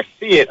 games. You're going to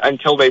see it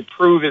until they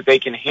prove that they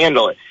can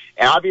handle it.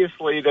 And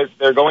obviously,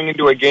 they're going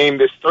into a game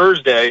this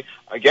Thursday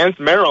against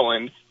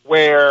Maryland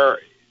where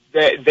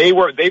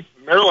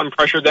Maryland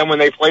pressured them when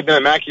they played them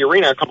at Mackey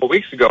Arena a couple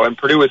weeks ago, and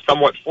Purdue was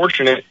somewhat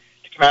fortunate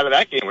to come out of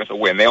that game with a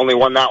win. They only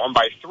won that one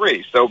by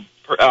 3. So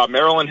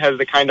Maryland has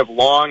the kind of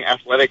long,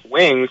 athletic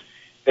wings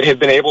that have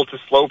been able to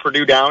slow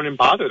Purdue down and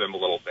bother them a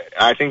little bit.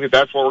 And I think that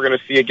that's what we're going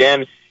to see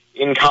again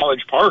in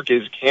College Park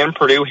is can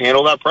Purdue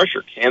handle that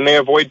pressure? Can they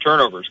avoid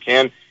turnovers?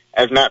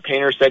 As Matt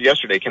Painter said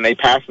yesterday, can they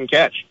pass and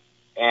catch?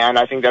 And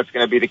I think that's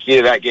going to be the key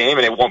to that game,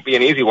 and it won't be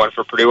an easy one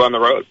for Purdue on the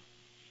road.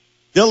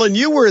 Dylan,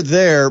 you were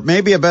there,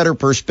 maybe a better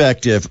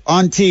perspective.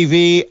 On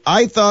TV,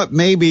 I thought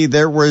maybe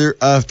there were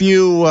a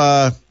few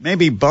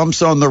maybe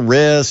bumps on the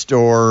wrist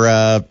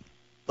or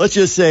let's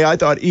just say I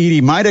thought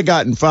Edey might have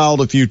gotten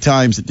fouled a few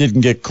times that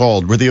didn't get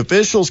called. Were the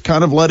officials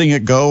kind of letting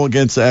it go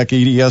against Zach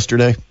Edey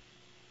yesterday?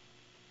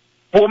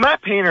 Well,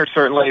 Matt Painter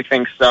certainly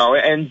thinks so,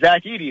 and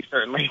Zach Edey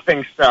certainly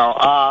thinks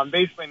so.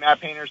 Basically, Matt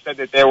Painter said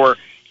that there were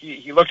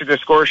he looked at the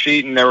score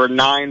sheet, and there were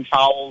 9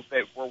 fouls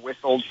that were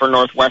whistled for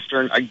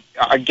Northwestern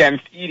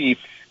against Edey,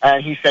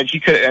 and he said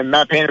and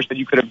Matt Painter said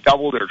you could have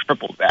doubled or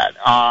tripled that.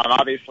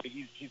 Obviously,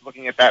 he's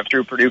looking at that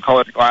through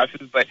Purdue-colored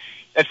glasses, but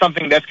that's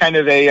kind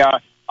of a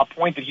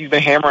point that he's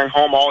been hammering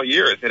home all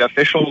year, is that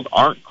officials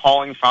aren't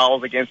calling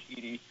fouls against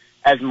Edey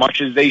as much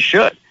as they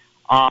should.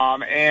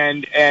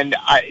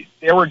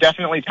 There were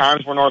definitely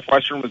times where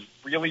Northwestern was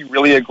really,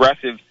 really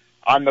aggressive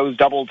on those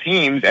double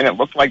teams, and it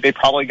looked like they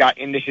probably got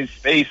into his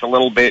space a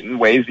little bit in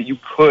ways that you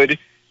could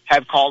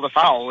have called a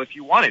foul if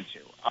you wanted to.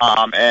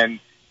 And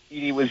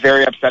Edey was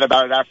very upset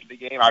about it after the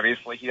game.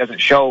 Obviously, he doesn't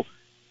show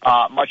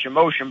much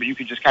emotion, but you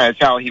could just kind of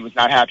tell he was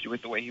not happy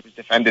with the way he was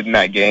defended in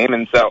that game.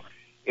 And so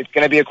it's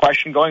going to be a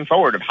question going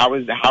forward of how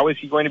is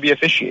he going to be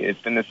officiated.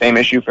 It's been the same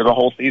issue for the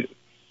whole season.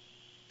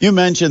 You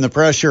mentioned the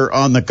pressure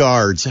on the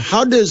guards.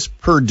 How does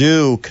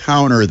Purdue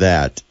counter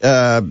that?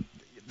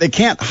 They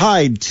can't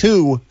hide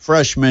 2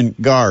 freshman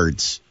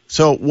guards.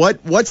 So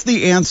what's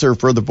the answer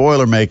for the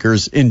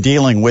Boilermakers in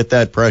dealing with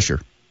that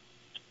pressure?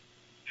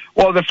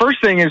 Well, the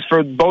first thing is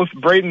for both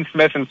Braden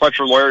Smith and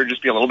Fletcher Loyer to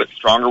just be a little bit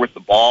stronger with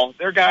the ball.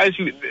 They're guys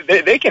who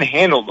they can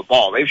handle the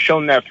ball. They've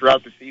shown that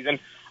throughout the season.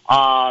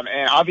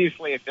 And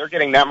obviously, if they're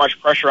getting that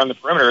much pressure on the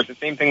perimeter, it's the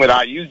same thing with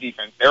IU's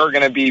defense. There are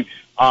going to be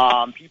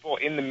people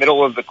in the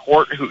middle of the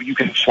court who you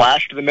can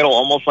flash to the middle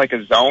almost like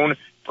a zone,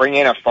 bring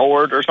in a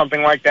forward or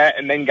something like that,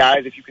 and then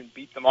guys, if you can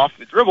beat them off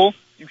the dribble,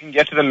 you can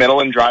get to the middle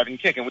and drive and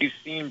kick. And we've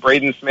seen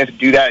Braden Smith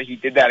do that. He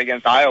did that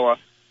against Iowa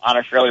on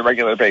a fairly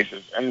regular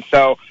basis. And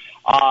so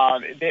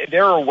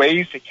there are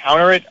ways to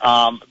counter it,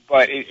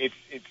 but it's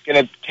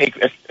going to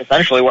take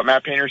essentially what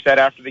Matt Painter said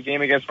after the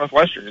game against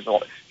Northwestern, is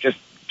just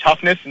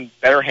toughness and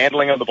better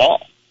handling of the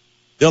ball.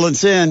 Dylan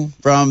Sinn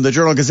from the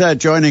Journal-Gazette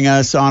joining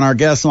us on our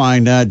guest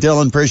line.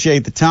 Dylan,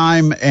 appreciate the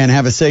time and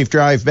have a safe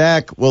drive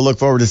back. We'll look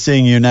forward to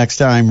seeing you next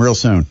time real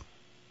soon.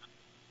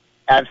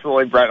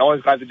 Absolutely, Brett.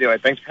 Always glad to do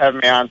it. Thanks for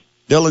having me on.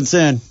 Dylan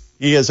Sinn,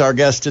 he is our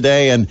guest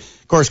today. And,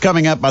 of course,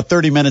 coming up about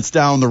 30 minutes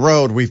down the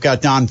road, we've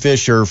got Don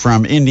Fisher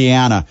from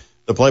Indiana,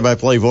 the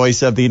play-by-play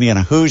voice of the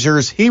Indiana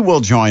Hoosiers. He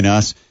will join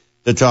us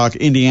to talk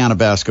Indiana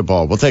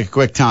basketball. We'll take a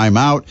quick time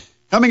out.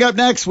 Coming up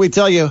next, we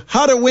tell you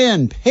how to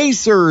win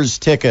Pacers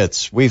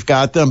tickets. We've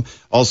got them.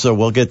 Also,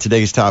 we'll get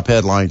today's top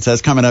headlines.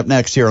 That's coming up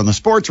next here on the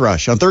Sports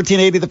Rush on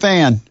 1380 The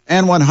Fan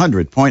and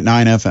 100.9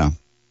 FM.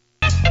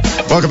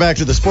 Welcome back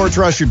to the Sports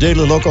Rush, your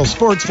daily local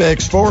sports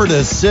fix, 4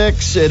 to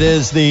 6. It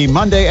is the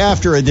Monday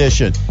after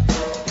edition.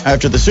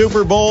 After the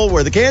Super Bowl,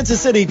 where the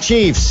Kansas City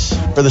Chiefs,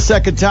 for the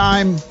second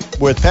time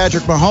with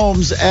Patrick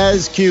Mahomes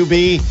as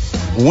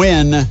QB,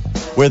 win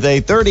with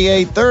a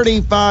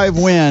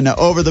 38-35 win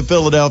over the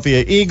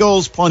Philadelphia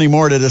Eagles. Plenty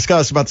more to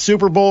discuss about the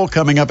Super Bowl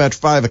coming up at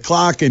 5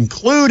 o'clock,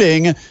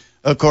 including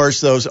of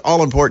course, those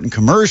all-important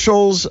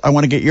commercials. I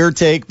want to get your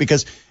take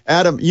because,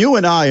 Adam, you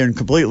and I are in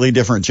completely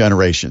different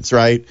generations,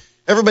 right?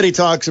 Everybody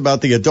talks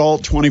about the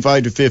adult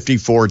 25 to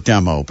 54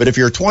 demo. But if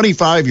you're a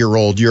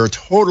 25-year-old, you're a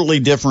totally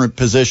different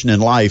position in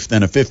life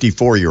than a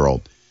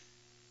 54-year-old.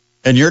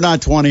 And you're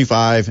not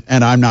 25,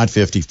 and I'm not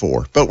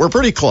 54. But we're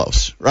pretty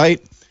close,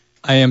 right?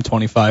 I am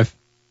 25.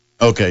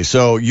 Okay,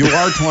 so you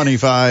are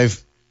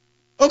 25.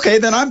 Okay,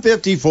 then I'm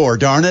 54,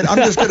 darn it. I'm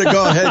just going to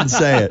go ahead and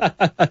say it.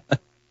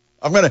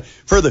 I'm going to,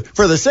 for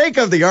the sake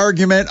of the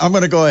argument, I'm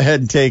going to go ahead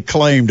and take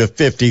claim to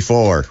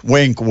 54.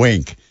 Wink,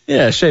 wink.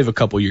 Yeah, shave a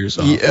couple years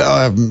off.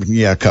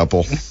 Yeah, a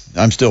couple.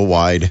 I'm still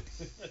wide.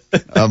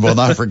 I will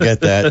not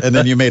forget that. And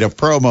then you made a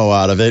promo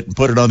out of it and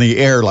put it on the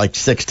air like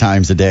 6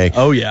 times a day.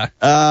 Oh, yeah.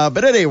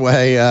 But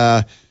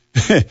anyway,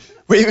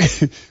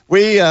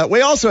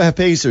 we also have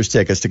Pacers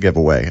tickets to give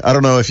away. I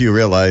don't know if you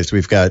realized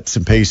we've got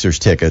some Pacers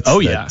tickets. Oh,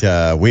 yeah.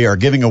 That, we are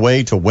giving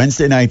away to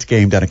Wednesday night's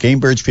game down at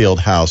Gainbridge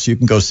Fieldhouse. You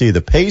can go see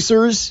the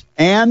Pacers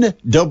and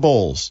the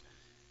Bulls.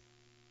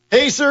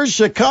 Pacers,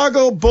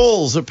 Chicago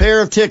Bulls, a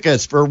pair of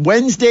tickets for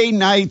Wednesday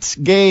night's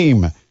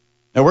game.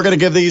 Now, we're going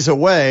to give these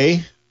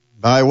away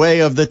by way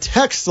of the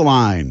text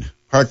line.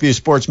 Parkview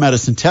Sports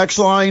Medicine text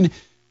line.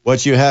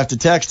 What you have to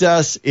text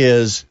us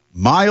is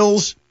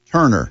Miles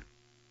Turner.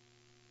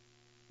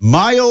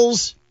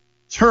 Miles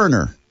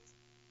Turner.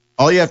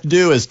 All you have to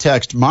do is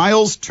text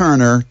Miles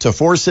Turner to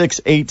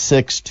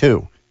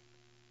 46862.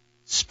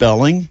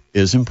 Spelling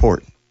is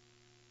important.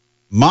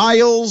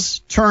 Miles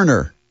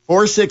Turner,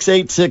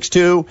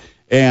 46862,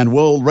 and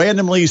we'll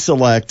randomly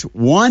select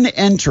one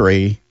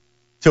entry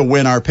to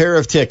win our pair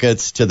of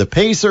tickets to the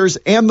Pacers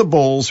and the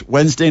Bulls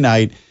Wednesday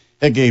night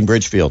at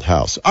Gainbridge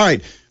Fieldhouse. All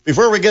right,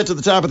 before we get to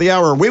the top of the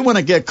hour, we want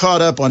to get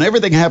caught up on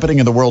everything happening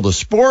in the world of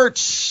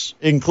sports,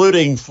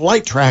 including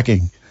flight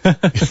tracking.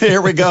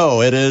 Here we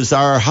go. It is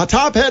our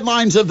top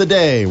headlines of the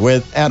day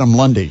with Adam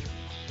Lundy.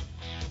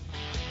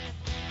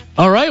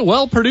 All right,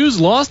 well,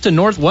 Purdue's loss to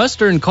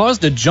Northwestern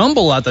caused a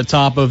jumble at the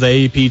top of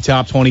the AP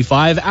Top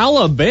 25.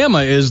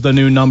 Alabama is the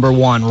new number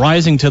 1,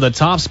 rising to the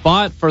top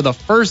spot for the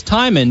first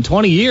time in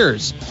 20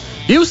 years.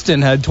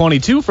 Houston had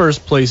 22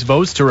 first-place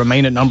votes to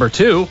remain at number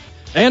 2,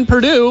 and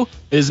Purdue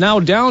is now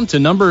down to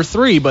number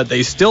 3, but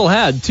they still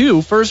had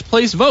 2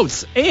 first-place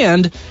votes.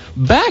 And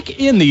back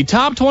in the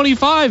top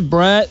 25,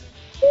 Brett.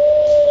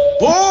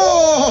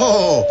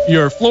 Whoa!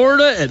 Your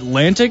Florida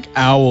Atlantic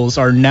Owls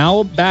are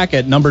now back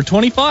at number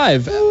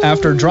 25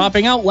 after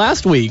dropping out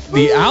last week.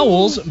 The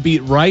Owls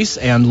beat Rice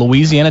and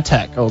Louisiana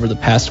Tech over the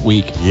past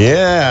week.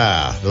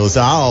 Yeah, those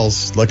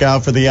Owls. Look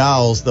out for the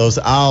Owls. Those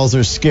Owls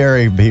are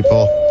scary,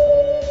 people.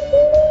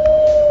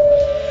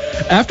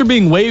 After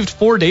being waived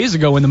 4 days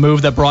ago in the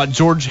move that brought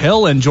George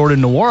Hill and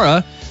Jordan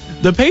Nwora,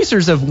 the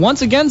Pacers have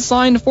once again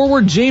signed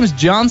forward James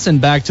Johnson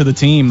back to the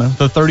team.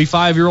 The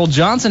 35-year-old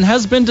Johnson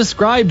has been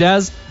described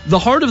as the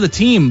heart of the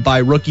team by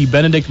rookie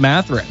Benedict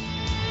Mathurin.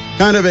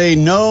 Kind of a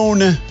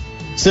known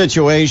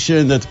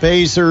situation that the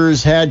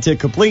Pacers had to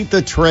complete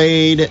the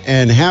trade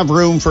and have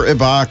room for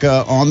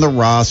Ibaka on the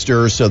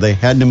roster, so they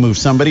had to move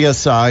somebody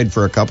aside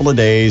for a couple of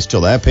days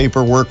till that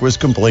paperwork was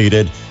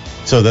completed.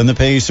 So then the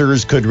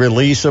Pacers could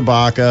release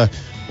Ibaka.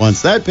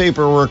 Once that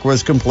paperwork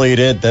was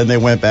completed, then they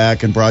went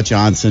back and brought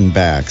Johnson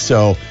back.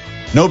 So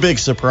no big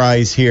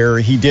surprise here.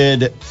 He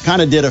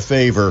kind of did a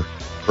favor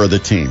for the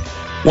team.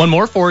 One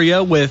more for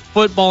you. With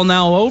football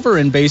now over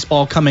and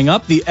baseball coming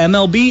up, the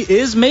MLB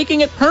is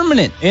making it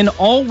permanent. In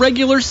all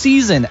regular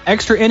season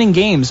extra inning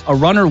games, a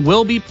runner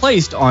will be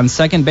placed on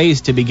second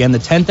base to begin the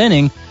 10th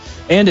inning,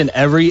 and in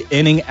every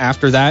inning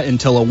after that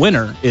until a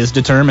winner is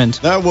determined.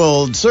 That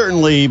will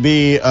certainly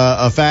be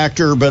a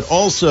factor, but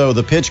also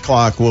the pitch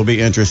clock will be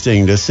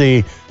interesting to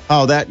see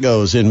how that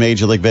goes in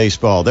Major League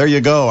Baseball. There you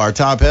go, our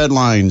top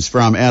headlines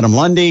from Adam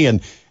Lundy.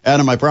 And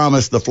Adam, I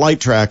promised the flight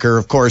tracker.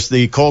 Of course,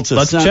 the Colts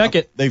have check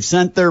it. They've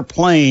sent their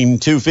plane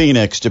to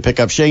Phoenix to pick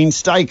up Shane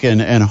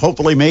Steichen and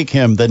hopefully make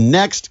him the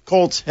next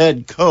Colts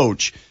head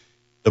coach.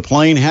 The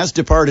plane has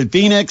departed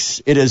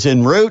Phoenix. It is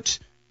en route.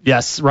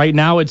 Yes, right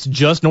now it's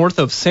just north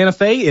of Santa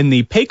Fe in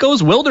the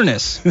Pecos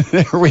Wilderness.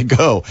 There we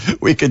go.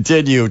 We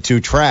continue to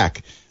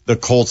track the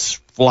Colts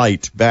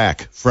flight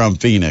back from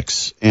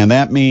Phoenix. And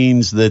that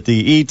means that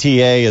the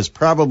ETA is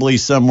probably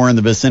somewhere in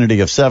the vicinity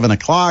of 7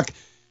 o'clock.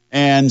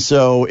 And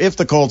so if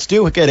the Colts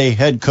do get a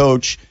head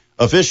coach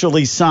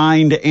officially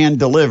signed and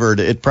delivered,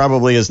 it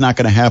probably is not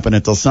going to happen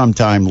until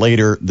sometime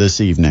later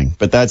this evening.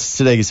 But that's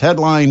today's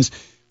headlines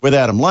with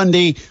Adam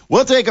Lundy.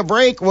 We'll take a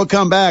break. We'll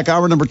come back.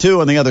 Hour number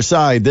 2 on the other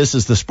side. This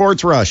is the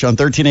Sports Rush on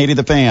 1380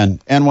 The Fan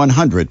and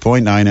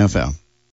 100.9 FM.